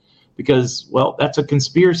about it because, well, that's a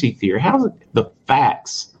conspiracy theory. How is it the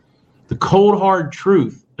facts, the cold, hard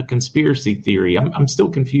truth, a conspiracy theory? I'm still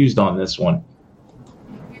confused on this one.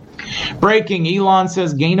 Breaking, Elon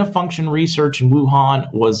says gain-of-function research in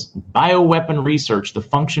Wuhan was bioweapon research. The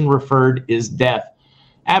function referred is death.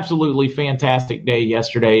 Absolutely fantastic day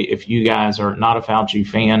yesterday if you guys are not a Fauci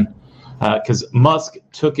fan, because Musk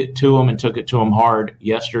took it to him hard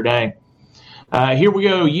yesterday. Here we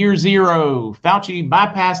go, year zero. Fauci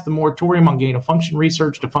bypassed the moratorium on gain-of-function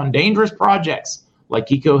research to fund dangerous projects like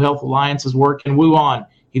EcoHealth Alliance's work in Wuhan.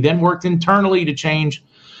 He then worked internally to change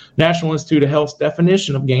National Institute of Health's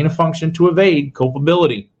definition of gain of function to evade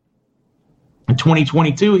culpability. In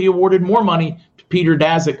 2022, he awarded more money to Peter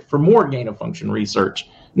Daszak for more gain of function research.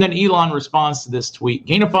 And then Elon responds to this tweet: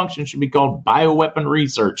 gain of function should be called bioweapon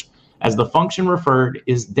research, as the function referred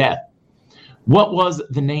is death. What was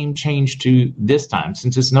the name changed to this time?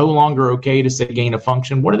 Since it's no longer okay to say gain of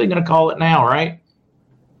function, what are they going to call it now, right?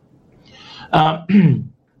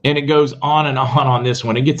 And it goes on and on this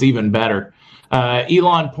one. It gets even better.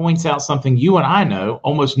 Elon points out something you and I know.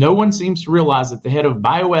 Almost no one seems to realize that the head of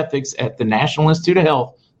bioethics at the National Institute of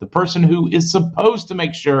Health, the person who is supposed to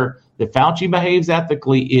make sure that Fauci behaves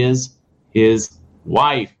ethically, is his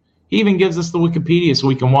wife. He even gives us the Wikipedia so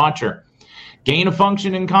we can watch her. Gain of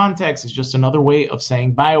function in context is just another way of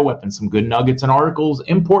saying bioweapon. Some good nuggets and articles.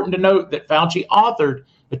 Important to note that Fauci authored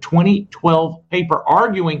a 2012 paper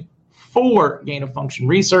arguing for gain of function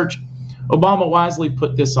research. Obama wisely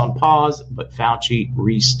put this on pause, but Fauci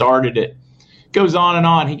restarted it. Goes on and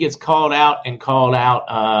on. He gets called out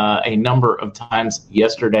a number of times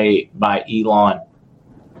yesterday by Elon.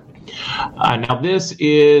 Now, this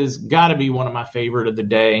is got to be one of my favorite of the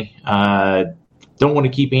day. Don't want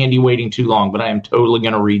to keep Andy waiting too long, but I am totally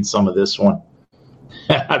going to read some of this one.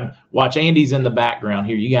 Watch, Andy's in the background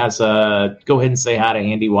here. You guys go ahead and say hi to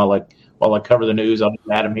Andy while I cover the news. I'll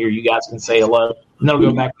add him here. You guys can say hello. And then I'll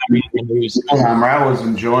go back to reading the news. I was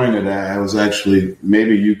enjoying it. I was actually,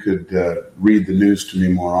 maybe you could read the news to me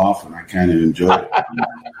more often. I kind of enjoy it.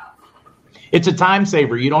 It's a time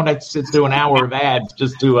saver. You don't have to sit through an hour of ads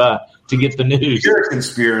just to get the news. You're a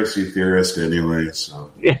conspiracy theorist anyway.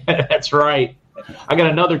 So. Yeah, that's right. I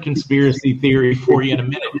got another conspiracy theory for you in a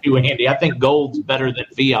minute too, Andy. I think gold's better than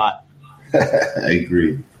fiat. I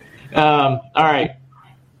agree. All right.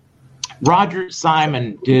 Roger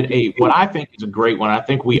Simon did what I think is a great one. I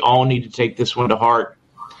think we all need to take this one to heart.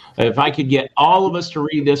 If I could get all of us to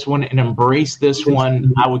read this one and embrace this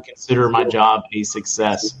one, I would consider my job a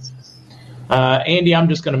success. Andy, I'm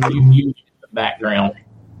just going to mute you in the background.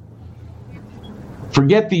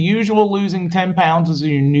 Forget the usual losing 10 pounds as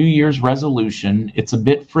your New Year's resolution. It's a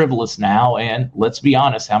bit frivolous now, and let's be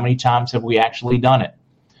honest, how many times have we actually done it?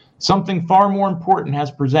 Something far more important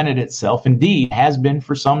has presented itself, indeed has been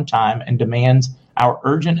for some time, and demands our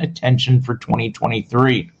urgent attention for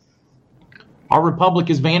 2023. Our republic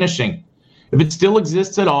is vanishing. If it still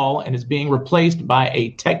exists at all and is being replaced by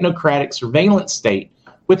a technocratic surveillance state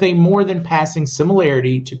with a more than passing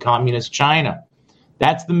similarity to communist China.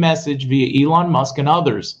 That's the message via Elon Musk and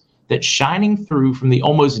others that's shining through from the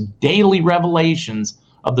almost daily revelations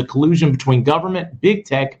of the collusion between government, big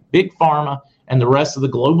tech, big pharma, and the rest of the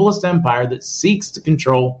globalist empire that seeks to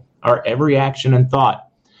control our every action and thought.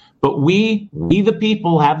 But we the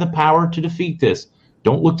people, have the power to defeat this.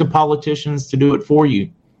 Don't look to politicians to do it for you.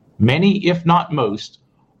 Many, if not most,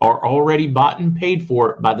 are already bought and paid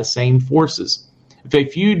for by the same forces. If a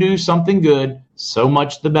few do something good, so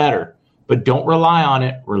much the better. But don't rely on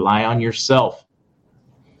it. Rely on yourself.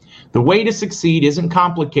 The way to succeed isn't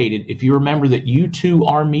complicated if you remember that you too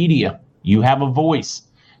are media. You have a voice.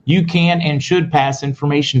 You can and should pass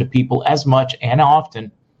information to people as much and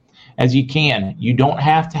often as you can. You don't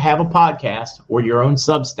have to have a podcast or your own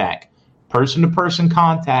Substack. Person-to-person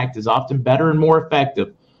contact is often better and more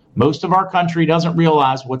effective. Most of our country doesn't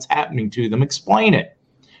realize what's happening to them. Explain it.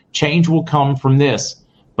 Change will come from this.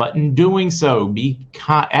 But in doing so, be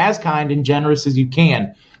as kind and generous as you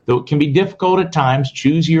can. Though it can be difficult at times,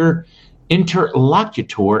 choose your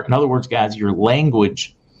interlocutor, in other words, guys, your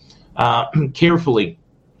language, carefully.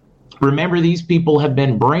 Remember, these people have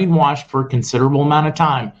been brainwashed for a considerable amount of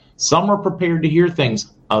time. Some are prepared to hear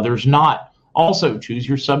things, others not. Also, choose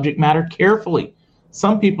your subject matter carefully.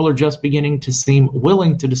 Some people are just beginning to seem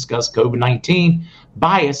willing to discuss COVID-19,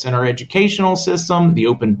 bias in our educational system, the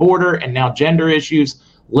open border, and now gender issues,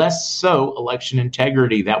 less so election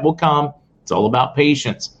integrity. That will come. It's all about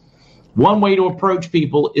patience. One way to approach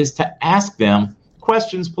people is to ask them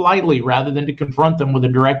questions politely rather than to confront them with a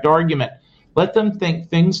direct argument. Let them think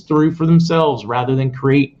things through for themselves rather than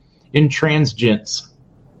create intransigence.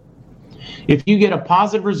 If you get a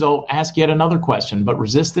positive result, ask yet another question, but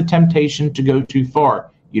resist the temptation to go too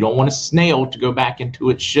far. You don't want a snail to go back into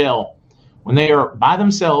its shell. When they are by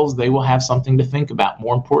themselves, they will have something to think about.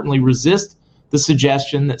 More importantly, resist the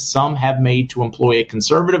suggestion that some have made to employ a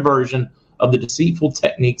conservative version of the deceitful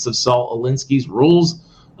techniques of Saul Alinsky's rules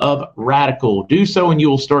of radical. Do so and you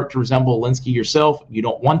will start to resemble Alinsky yourself. You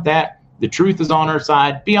don't want that. The truth is on our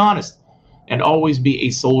side. Be honest and always be a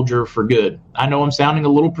soldier for good. I know I'm sounding a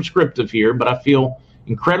little prescriptive here, but I feel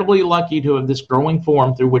incredibly lucky to have this growing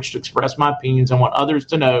forum through which to express my opinions and want others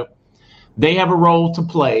to know they have a role to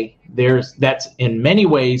play. That's in many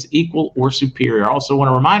ways equal or superior. I also want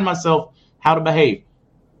to remind myself how to behave.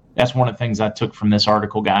 That's one of the things I took from this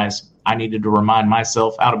article, guys. I needed to remind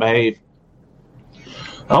myself how to behave.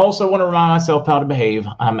 I also want to remind myself how to behave.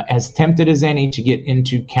 I'm as tempted as any to get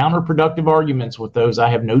into counterproductive arguments with those I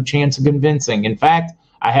have no chance of convincing. In fact,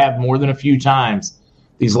 I have more than a few times.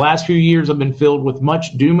 These last few years have been filled with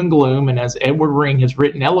much doom and gloom, and as Edward Ring has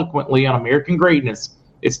written eloquently on American greatness,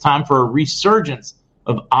 it's time for a resurgence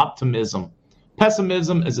of optimism.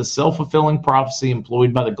 Pessimism is a self-fulfilling prophecy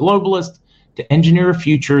employed by the globalist to engineer a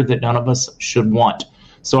future that none of us should want.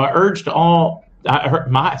 So I urge all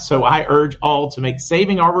to make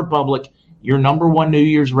saving our republic your number one New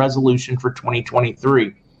Year's resolution for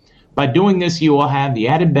 2023. By doing this, you will have the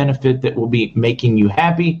added benefit that will be making you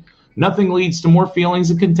happy. Nothing leads to more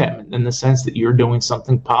feelings of contentment than the sense that you're doing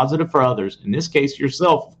something positive for others. In this case,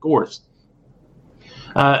 yourself, of course.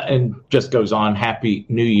 And just goes on. Happy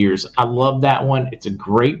New Year's. I love that one. It's a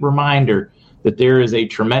great reminder that there is a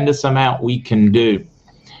tremendous amount we can do.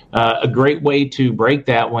 A great way to break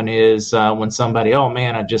that one is when somebody, oh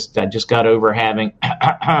man, I just got over having.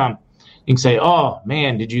 You can say, oh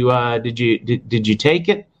man, did you take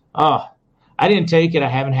it? Oh, I didn't take it. I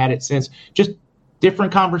haven't had it since. Just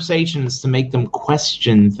different conversations to make them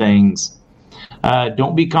question things.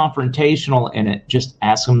 Don't be confrontational in it. Just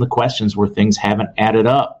ask them the questions where things haven't added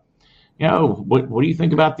up. You know, what do you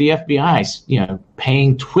think about the FBI,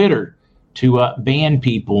 paying Twitter to ban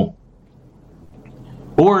people?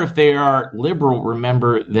 Or if they are liberal,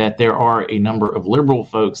 remember that there are a number of liberal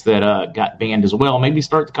folks that got banned as well. Maybe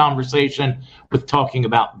start the conversation with talking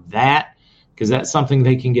about that, because that's something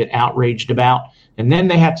they can get outraged about. And then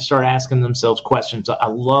they have to start asking themselves questions. I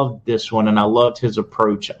loved this one, and I loved his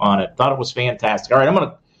approach on it. Thought it was fantastic. All right, I'm going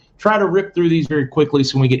to try to rip through these very quickly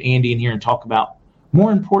so we get Andy in here and talk about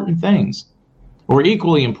more important things, or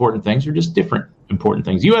equally important things, or just different important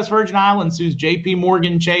things. U.S. Virgin Islands sues J.P.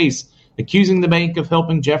 Morgan Chase, accusing the bank of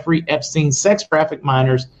helping Jeffrey Epstein sex traffic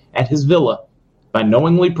minors at his villa by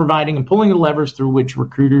knowingly providing and pulling the levers through which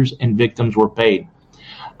recruiters and victims were paid.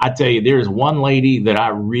 I tell you, there is one lady that I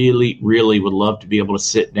really, really would love to be able to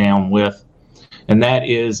sit down with, and that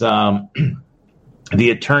is the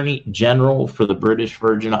Attorney General for the British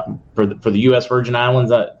Virgin for the U.S. Virgin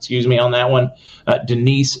Islands. On that one,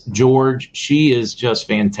 Denise George. She is just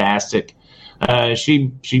fantastic.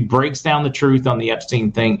 She breaks down the truth on the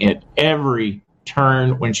Epstein thing at every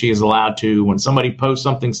turn when she is allowed to. When somebody posts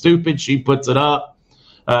something stupid, she puts it up.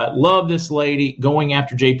 Love this lady going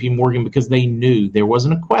after J.P. Morgan because they knew there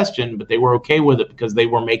wasn't a question, but they were okay with it because they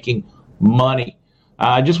were making money.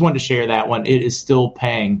 I just wanted to share that one. It is still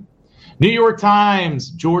paying. New York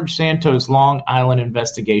Times, George Santos, Long Island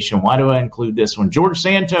investigation. Why do I include this one? George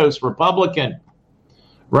Santos, Republican,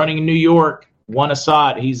 running in New York, won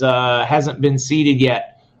Assad. He's hasn't been seated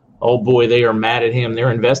yet. oh boy, they are mad at him.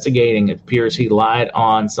 They're investigating. It appears he lied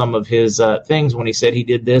on some of his things when he said he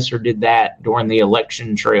did this or did that during the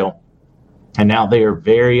election trail. And now they are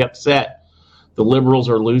very upset. The liberals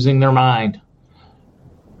are losing their mind.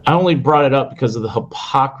 I only brought it up because of the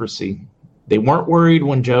hypocrisy. They weren't worried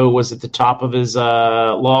when Joe was at the top of his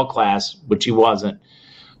law class, which he wasn't.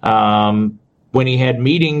 When he had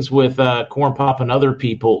meetings with Corn Pop and other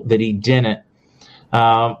people that he didn't.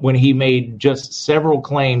 When he made just several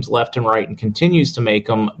claims left and right and continues to make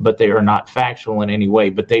them, but they are not factual in any way.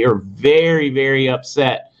 But they are very, very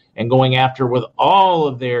upset and going after with all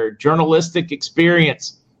of their journalistic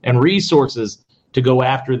experience and resources to go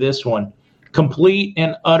after this one. Complete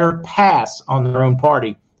and utter pass on their own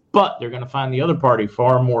party. But they're going to find the other party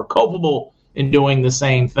far more culpable in doing the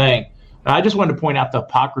same thing. I just wanted to point out the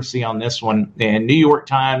hypocrisy on this one. And New York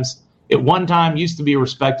Times, at one time, used to be a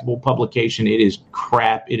respectable publication. It is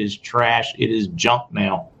crap. It is trash. It is junk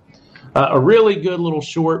now. A really good little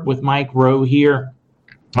short with Mike Rowe here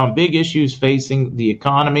on big issues facing the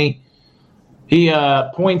economy. He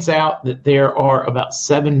points out that there are about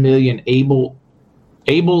 7 million able-aged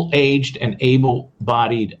and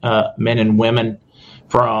able-bodied men and women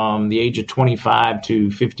from the age of 25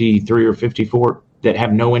 to 53 or 54 that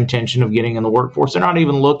have no intention of getting in the workforce. They're not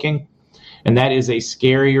even looking. And that is a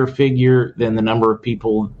scarier figure than the number of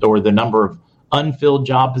people or the number of unfilled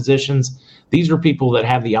job positions. These are people that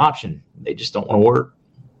have the option. They just don't want to work.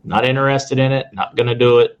 Not interested in it. Not going to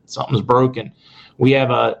do it. Something's broken. We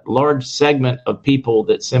have a large segment of people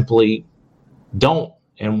that simply don't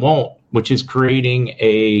and won't, which is creating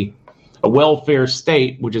a welfare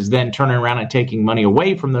state, which is then turning around and taking money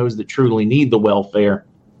away from those that truly need the welfare.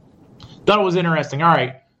 Thought it was interesting. All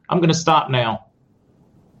right, I'm going to stop now.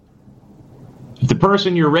 If the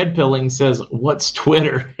person you're red pilling says, what's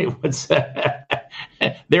Twitter?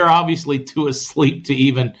 They're obviously too asleep to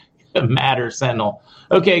even matter, Sentinel.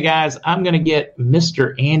 Okay, guys, I'm going to get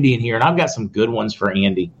Mr. Andy in here, and I've got some good ones for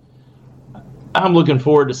Andy. I'm looking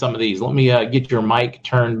forward to some of these. Let me get your mic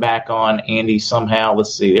turned back on, Andy, somehow.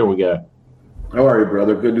 Let's see. There we go. How are you,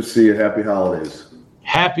 brother? Good to see you. Happy holidays.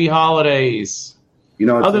 Happy holidays. You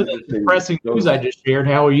know, other than the depressing news I just shared,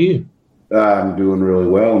 how are you? I'm doing really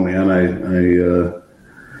well, man. I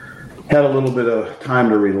had a little bit of time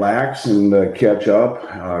to relax and catch up,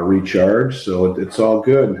 recharge. So it's all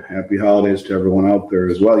good. Happy holidays to everyone out there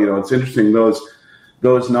as well. You know, it's interesting,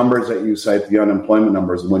 those numbers that you cite, the unemployment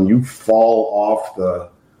numbers, when you fall off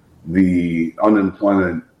the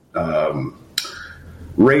unemployment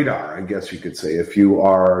radar, I guess you could say, if you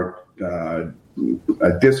are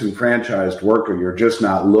a disenfranchised worker, you're just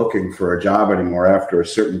not looking for a job anymore after a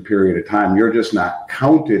certain period of time, you're just not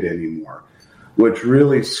counted anymore, which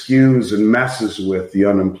really skews and messes with the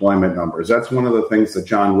unemployment numbers. That's one of the things that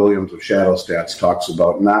John Williams of Shadow Stats talks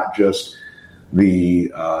about, not just the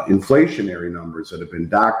inflationary numbers that have been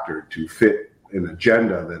doctored to fit an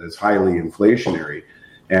agenda that is highly inflationary.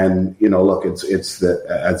 And, you know, look, it's the,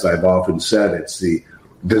 as I've often said, it's the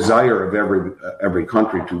desire of every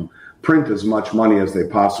country to print as much money as they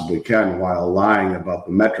possibly can while lying about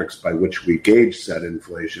the metrics by which we gauge said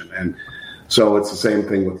inflation. And so it's the same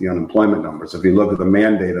thing with the unemployment numbers. If you look at the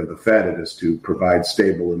mandate of the Fed, it is to provide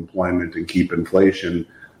stable employment and keep inflation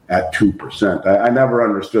at 2%. I never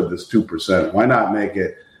understood this 2%. Why not make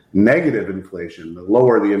it negative inflation? The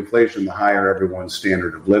lower the inflation, the higher everyone's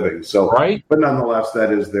standard of living. So, right. But nonetheless,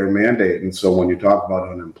 that is their mandate. And so when you talk about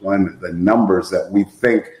unemployment, the numbers that we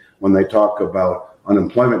think when they talk about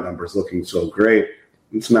unemployment numbers looking so great,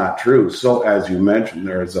 it's not true. So as you mentioned,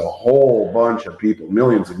 there's a whole bunch of people,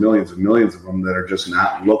 millions and millions and millions of them that are just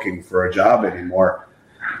not looking for a job anymore.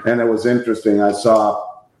 And it was interesting. I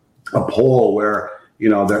saw a poll where, you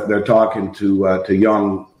know, they're talking to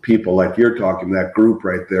young people like you're talking, that group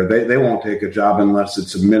right there. They won't take a job unless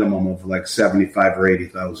it's a minimum of like $75,000 or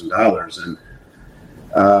 $80,000. And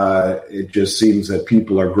it just seems that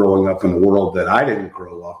people are growing up in a world that I didn't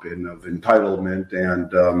grow up in, of entitlement,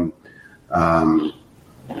 and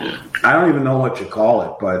I don't even know what you call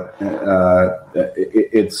it, but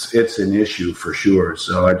it's an issue for sure.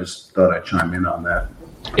 So I just thought I'd chime in on that.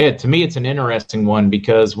 Yeah, to me, it's an interesting one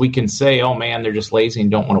because we can say, oh, man, they're just lazy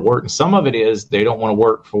and don't want to work. And some of it is they don't want to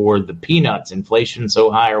work for the peanuts, inflation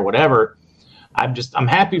so high or whatever. I'm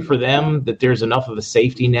happy for them that there's enough of a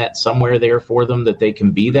safety net somewhere there for them that they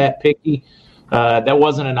can be that picky. That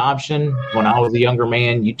wasn't an option. When I was a younger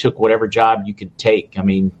man, you took whatever job you could take. I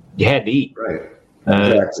mean, you had to eat. Right.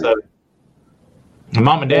 Exactly. So,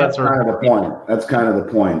 mom and dad. That's kind of the point. That's kind of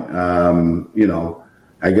the point. You know,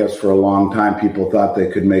 I guess for a long time, people thought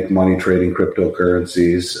they could make money trading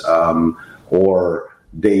cryptocurrencies or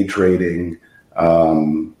day trading.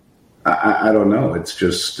 I don't know. It's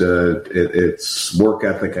just its work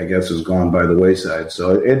ethic, I guess, has gone by the wayside.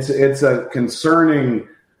 So it's a concerning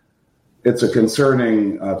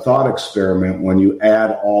thought experiment when you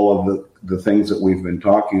add all of the things that we've been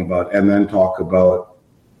talking about, and then talk about,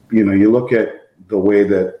 you look at the way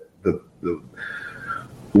that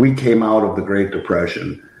we came out of the Great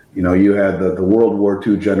Depression. You had the World War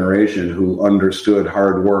II generation who understood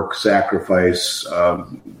hard work, sacrifice.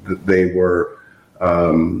 They were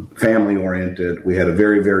family-oriented. We had a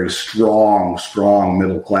very, very strong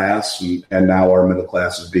middle class, and now our middle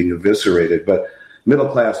class is being eviscerated. But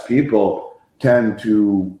middle-class people tend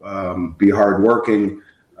to be hardworking,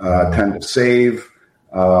 tend to save,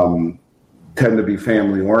 tend to be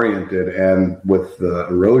family-oriented, and with the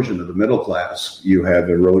erosion of the middle class, you have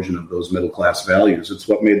erosion of those middle-class values. It's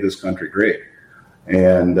what made this country great.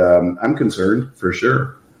 And I'm concerned, for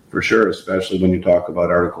sure, especially when you talk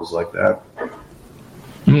about articles like that.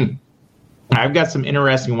 I've got some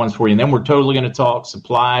interesting ones for you, and then we're totally going to talk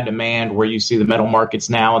supply, demand, where you see the metal markets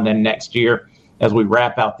now and then next year as we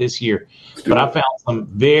wrap out this year. But I found some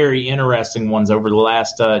very interesting ones over the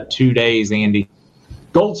last 2 days, Andy.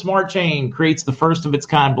 Gold Smart Chain creates the first of its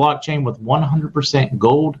kind blockchain with 100%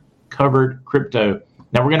 gold-covered crypto.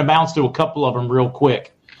 Now, we're going to bounce to a couple of them real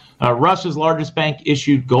quick. Russia's largest bank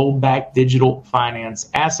issued gold-backed digital finance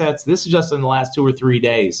assets. This is just in the last 2 or 3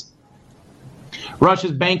 days.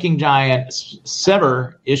 Russia's banking giant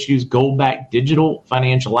Sever issues gold-backed digital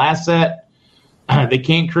financial asset. They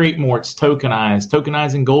can't create more. It's tokenized.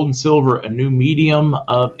 Tokenizing gold and silver, a new medium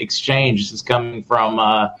of exchange. This is coming from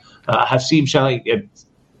Hasib Shali,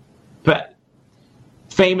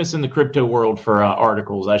 famous in the crypto world for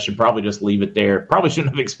articles. I should probably just leave it there. Probably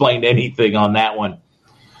shouldn't have explained anything on that one.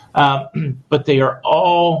 But they are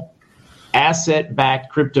all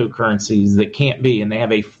asset-backed cryptocurrencies that can't be, and they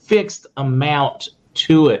have a fixed amount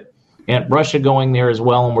to it. And Russia going there as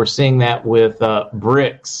well, and we're seeing that with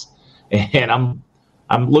BRICS. And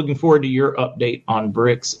I'm looking forward to your update on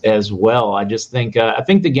BRICS as well. I just think I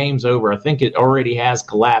think the game's over. I think it already has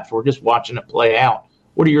collapsed. We're just watching it play out.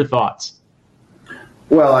 What are your thoughts?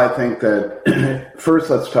 Well, I think that first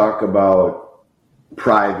let's talk about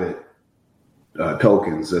private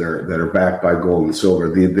tokens that are backed by gold and silver.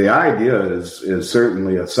 The idea is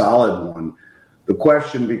certainly a solid one. The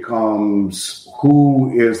question becomes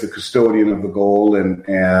who is the custodian of the gold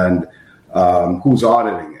and who's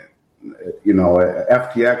auditing it.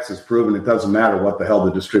 FTX has proven it doesn't matter what the hell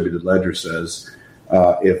the distributed ledger says.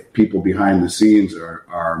 If people behind the scenes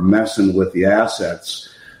are messing with the assets,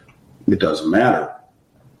 it doesn't matter.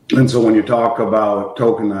 And so when you talk about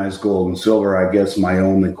tokenized gold and silver, I guess my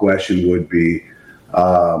only question would be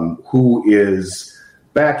who is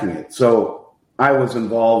backing it? So I was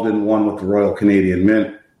involved in one with the Royal Canadian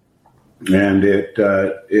Mint, and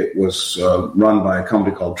it was run by a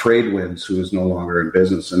company called Tradewinds, who is no longer in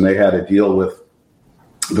business, and they had a deal with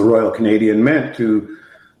the Royal Canadian Mint to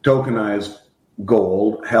tokenize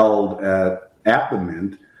gold held at the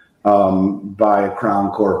Mint by a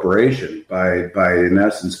crown corporation, by in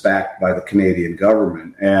essence backed by the Canadian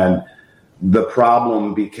government. And the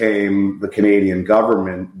problem became the Canadian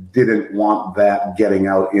government didn't want that getting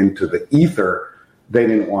out into the ether. They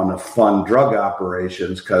didn't want to fund drug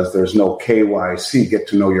operations because there's no KYC, get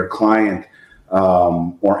to know your client,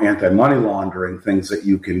 or anti-money laundering, things that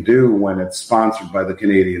you can do when it's sponsored by the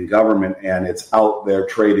Canadian government and it's out there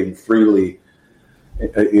trading freely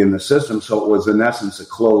in the system. So it was in essence a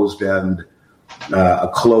closed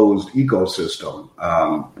ecosystem,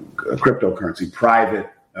 a cryptocurrency, private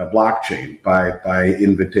blockchain by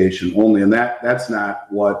invitation only. And that's not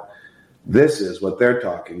what this is, what they're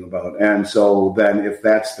talking about. And so then if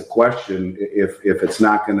that's the question, if it's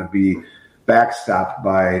not going to be backstopped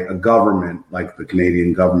by a government like the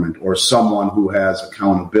Canadian government or someone who has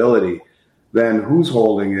accountability, then who's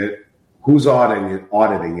holding it? Who's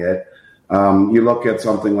auditing it? You look at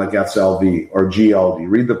something like SLV or GLD.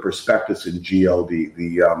 Read the prospectus in GLD,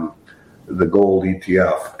 the gold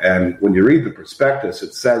ETF. And when you read the prospectus,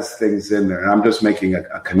 it says things in there. And I'm just making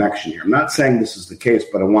a connection here. I'm not saying this is the case,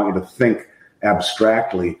 but I want you to think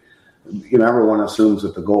abstractly. Everyone assumes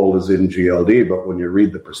that the gold is in GLD, but when you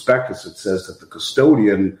read the prospectus, it says that the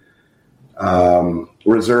custodian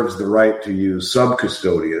reserves the right to use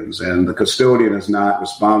sub-custodians, and the custodian is not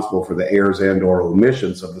responsible for the errors and or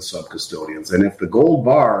omissions of the sub-custodians. And if the gold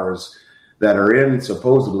bars that are in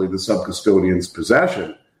supposedly the sub-custodian's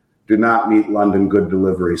possession do not meet London good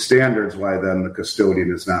delivery standards, why then the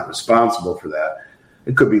custodian is not responsible for that.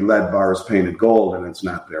 It could be lead bars painted gold, and it's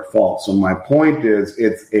not their fault. So my point is,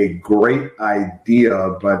 it's a great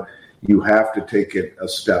idea, but you have to take it a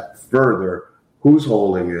step further. Who's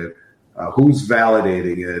holding it? Who's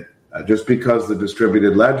validating it? Just because the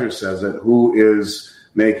distributed ledger says it, who is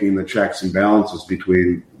making the checks and balances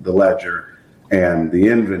between the ledger and the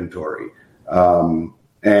inventory?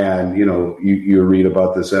 And, you read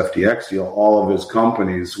about this FTX deal. All of his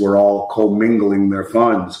companies were all commingling their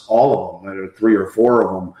funds, all of them. There were 3 or 4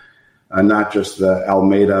 of them, not just the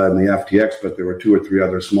Alameda and the FTX, but there were 2 or 3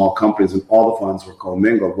 other small companies, and all the funds were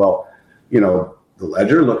commingled. Well, the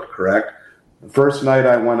ledger looked correct. The first night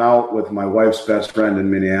I went out with my wife's best friend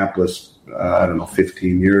in Minneapolis,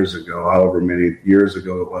 15 years ago, however many years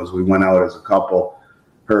ago it was, we went out as a couple,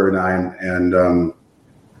 her and I, and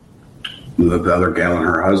the other gal and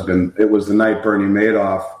her husband. It was the night Bernie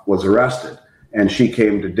Madoff was arrested, and she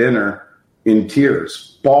came to dinner in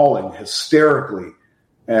tears, bawling hysterically.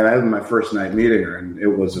 And I had my first night meeting her, and it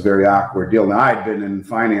was a very awkward deal. Now, I'd been in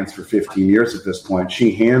finance for 15 years at this point.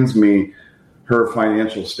 She hands me her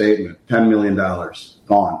financial statement, $10 million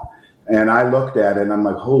gone. And I looked at it, and I'm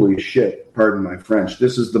like, holy shit, pardon my French.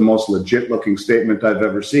 This is the most legit-looking statement I've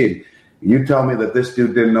ever seen. You tell me that this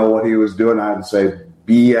dude didn't know what he was doing, I would say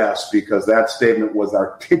BS, because that statement was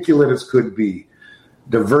articulate as could be,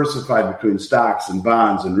 diversified between stocks and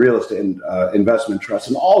bonds and real estate and investment trusts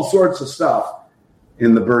and all sorts of stuff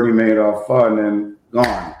in the Bernie Madoff fund, and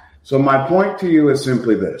gone. So my point to you is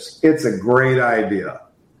simply this. It's a great idea,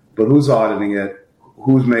 but who's auditing it?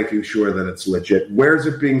 Who's making sure that it's legit? Where's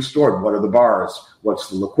it being stored? What are the bars? What's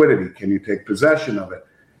the liquidity? Can you take possession of it?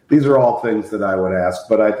 These are all things that I would ask,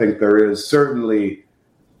 but I think there is certainly,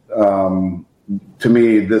 to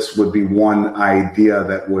me, this would be one idea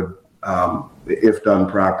that would, if done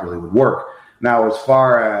properly, would work. Now, as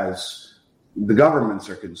far as the governments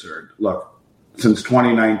are concerned, look, since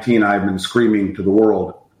 2019, I've been screaming to the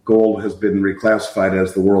world, gold has been reclassified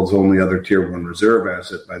as the world's only other Tier 1 reserve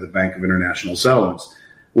asset by the Bank of International Settlements,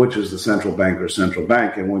 which is the central banker's central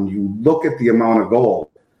bank. And when you look at the amount of gold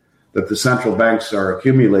that the central banks are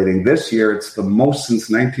accumulating this year, it's the most since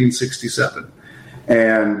 1967.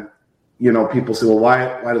 And, people say, well,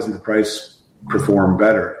 why doesn't the price perform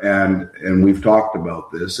better? And we've talked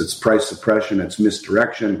about this. It's price suppression. It's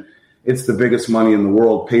misdirection. It's the biggest money in the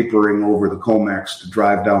world papering over the COMEX to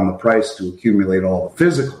drive down the price to accumulate all the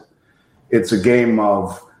physical. It's a game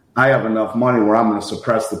of, I have enough money where I'm going to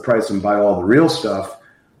suppress the price and buy all the real stuff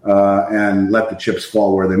and let the chips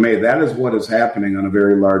fall where they may. That is what is happening on a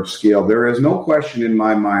very large scale. There is no question in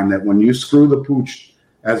my mind that when you screw the pooch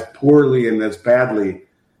as poorly and as badly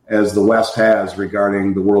as the West has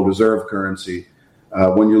regarding the world reserve currency,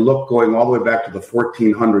 when you look going all the way back to the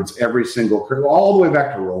 1400s, all the way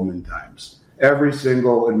back to Roman times, every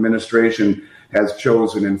single administration has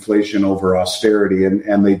chosen inflation over austerity,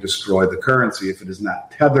 and they destroy the currency if it is not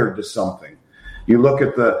tethered to something. You look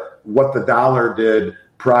at what the dollar did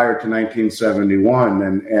prior to 1971,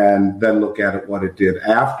 and then look at what it did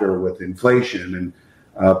after with inflation.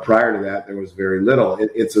 And prior to that, there was very little.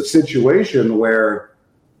 It's a situation where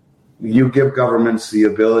you give governments the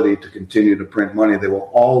ability to continue to print money. They will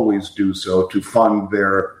always do so to fund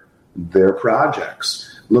their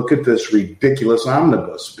projects. Look at this ridiculous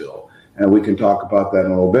omnibus bill, and we can talk about that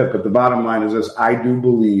in a little bit. But the bottom line is this. I do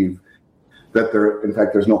believe that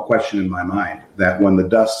there's no question in my mind that when the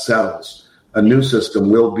dust settles, a new system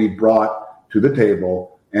will be brought to the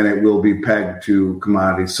table, and it will be pegged to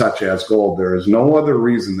commodities such as gold. There is no other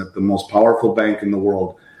reason that the most powerful bank in the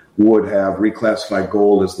world would have reclassified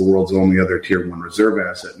gold as the world's only other Tier 1 reserve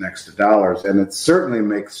asset next to dollars. And it certainly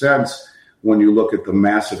makes sense when you look at the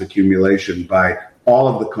massive accumulation by all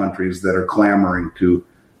of the countries that are clamoring to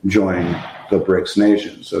join the BRICS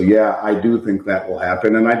nations. So, yeah, I do think that will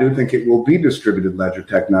happen, and I do think it will be distributed ledger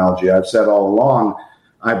technology. I've said all along,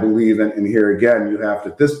 I believe, and here again,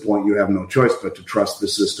 at this point, you have no choice but to trust the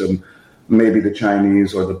system. Maybe the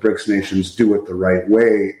Chinese or the BRICS nations do it the right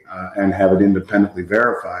way and have it independently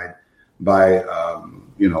verified by,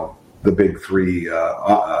 the big 3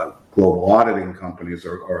 global auditing companies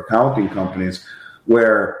or accounting companies,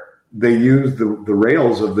 where they use the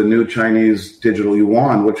rails of the new Chinese digital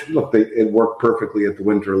yuan, which, look, it worked perfectly at the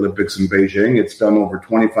Winter Olympics in Beijing. It's done over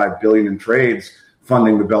 $25 billion in trades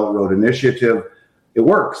funding the Belt Road Initiative. It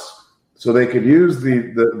works. So they could use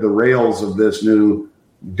the rails of this new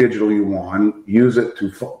digital yuan, use it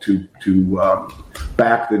to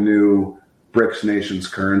back the new BRICS nations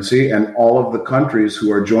currency, and all of the countries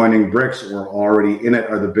who are joining BRICS or already in it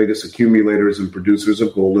are the biggest accumulators and producers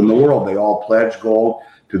of gold in the world. They all pledge gold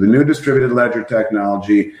to the new distributed ledger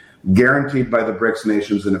technology, guaranteed by the BRICS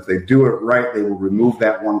nations, and if they do it right, they will remove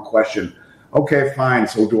that one question. Okay, fine,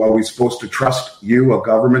 so are we supposed to trust you, a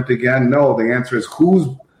government, again? No, the answer is who's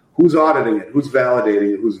auditing it, who's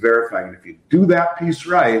validating it, who's verifying it. If you do that piece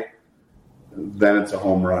right, then it's a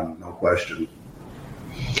home run, no question.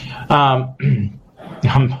 I'm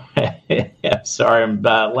sorry, I'm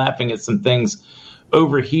laughing at some things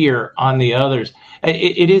over here on the others.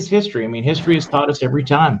 It is history. I mean, history has taught us every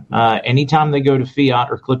time. Anytime they go to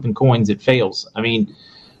fiat or clipping coins, it fails. I mean,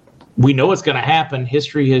 we know what's going to happen.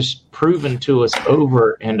 History has proven to us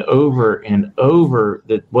over and over and over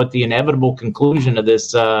that what the inevitable conclusion of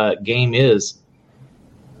this game is.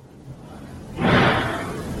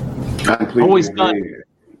 Always done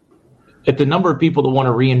at the number of people that want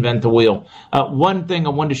to reinvent the wheel. One thing I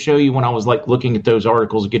wanted to show you when I was looking at those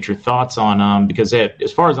articles, get your thoughts on because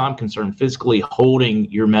as far as I'm concerned, physically holding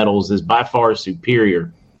your metals is by far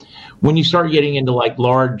superior. When you start getting into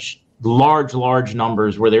large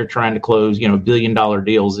numbers where they're trying to close, $1 billion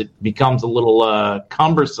deals, it becomes a little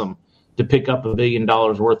cumbersome to pick up $1 billion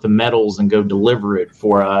worth of metals and go deliver it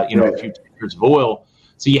for a few tankers of oil.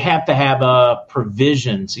 So you have to have a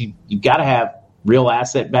provision. So you got to have real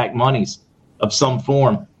asset-backed monies of some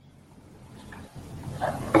form.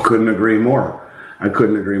 I couldn't agree more. Yeah,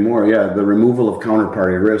 the removal of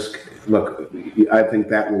counterparty risk. Look, I think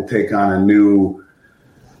that will take on a new.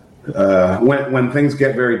 When things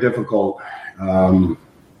get very difficult in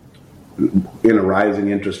a rising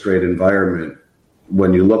interest rate environment,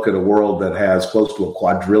 when you look at a world that has close to $1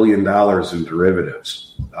 quadrillion in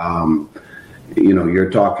derivatives, you're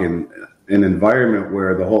talking an environment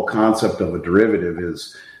where the whole concept of a derivative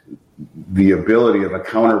is the ability of a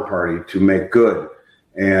counterparty to make good.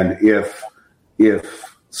 And if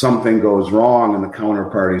something goes wrong and the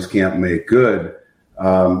counterparties can't make good,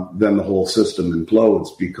 then the whole system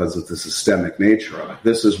implodes because of the systemic nature of it.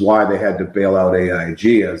 This is why they had to bail out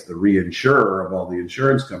AIG as the reinsurer of all the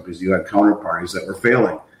insurance companies. You had counterparties that were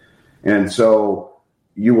failing. And so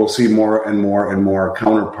you will see more and more and more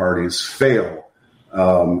counterparties fail.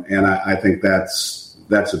 And I think that's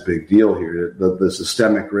a big deal here. The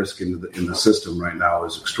systemic risk in the system right now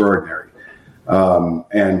is extraordinary.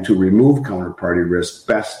 And to remove counterparty risk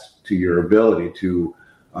best to your ability to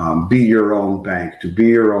be your own bank, to be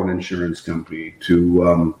your own insurance company,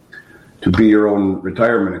 to be your own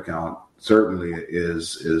retirement account certainly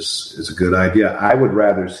is a good idea. I would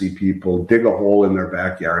rather see people dig a hole in their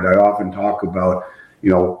backyard. I often talk about,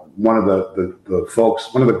 one of the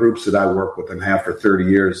folks, one of the groups that I work with and have for 30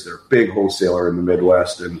 years, they're a big wholesaler in the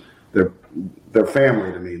Midwest, and they're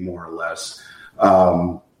family to me, more or less.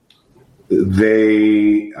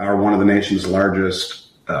 They are one of the nation's largest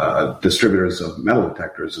distributors of metal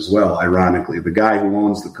detectors as well, ironically. The guy who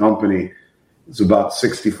owns the company is about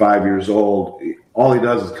 65 years old. All he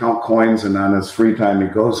does is count coins, and on his free time, he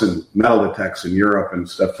goes and metal detects in Europe and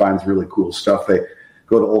stuff, finds really cool stuff. They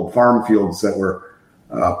go to old farm fields that were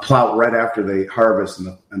plowed right after they harvest,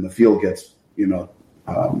 and the field gets,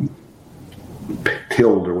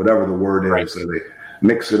 tilled or whatever the word is. Right. So they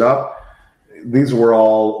mix it up. These were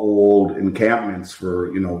all old encampments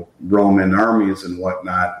for, Roman armies and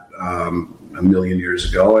whatnot a million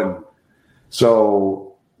years ago. And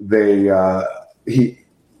so he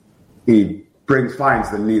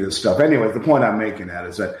finds the neatest stuff. Anyways, the point I'm making at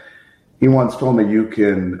is that he once told me you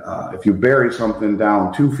can, if you bury something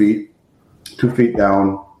down 2 feet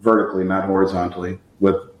down vertically, not horizontally,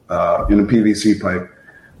 with in a PVC pipe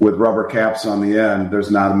with rubber caps on the end, there's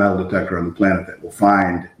not a metal detector on the planet that will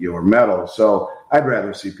find your metal. So I'd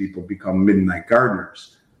rather see people become midnight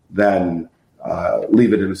gardeners than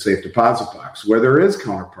leave it in a safe deposit box where there is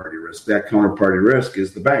counterparty risk. That counterparty risk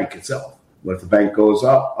is the bank itself. What if the bank goes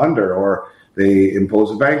under, or they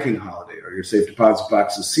impose a banking holiday, or your safe deposit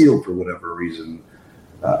box is sealed for whatever reason?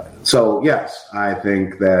 So yes, I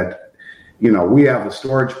think that we have a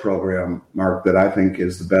storage program, Mark, that I think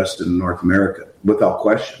is the best in North America, without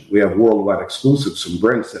question. We have worldwide exclusives from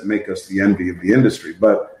Brinks that make us the envy of the industry.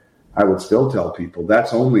 But I would still tell people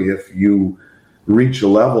that's only if you reach a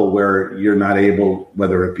level where you're not able,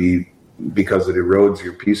 whether it be because it erodes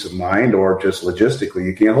your peace of mind or just logistically,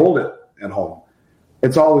 you can't hold it at home.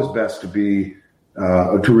 It's always best to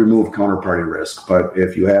remove counterparty risk. But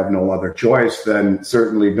if you have no other choice, then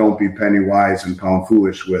certainly don't be penny wise and pound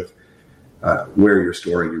foolish with where you're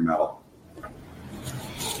storing your metal.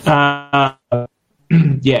 Don't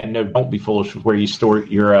be foolish with where you store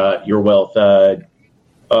your wealth.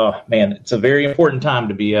 Man, it's a very important time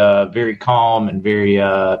to be very calm and very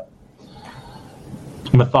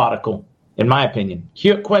methodical, in my opinion.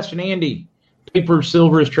 Question, Andy. Paper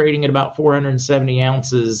silver is trading at about 470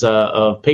 ounces of paper.